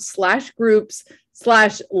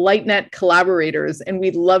facebook.com/groups/LightNet collaborators. And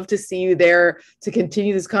we'd love to see you there to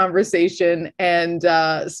continue this conversation and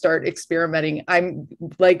start experimenting. I'm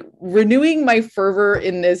like renewing my fervor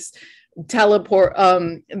in this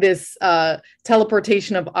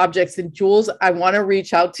teleportation of objects. And Jules, I want to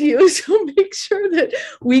reach out to you to make sure that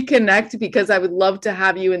we connect, because I would love to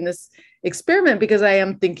have you in this experiment, because I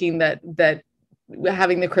am thinking that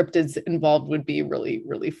having the cryptids involved would be really,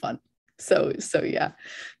 really fun. So yeah,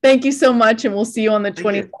 thank you so much. And we'll see you on the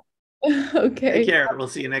 20th. Okay. Take care. We'll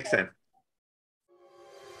see you next time.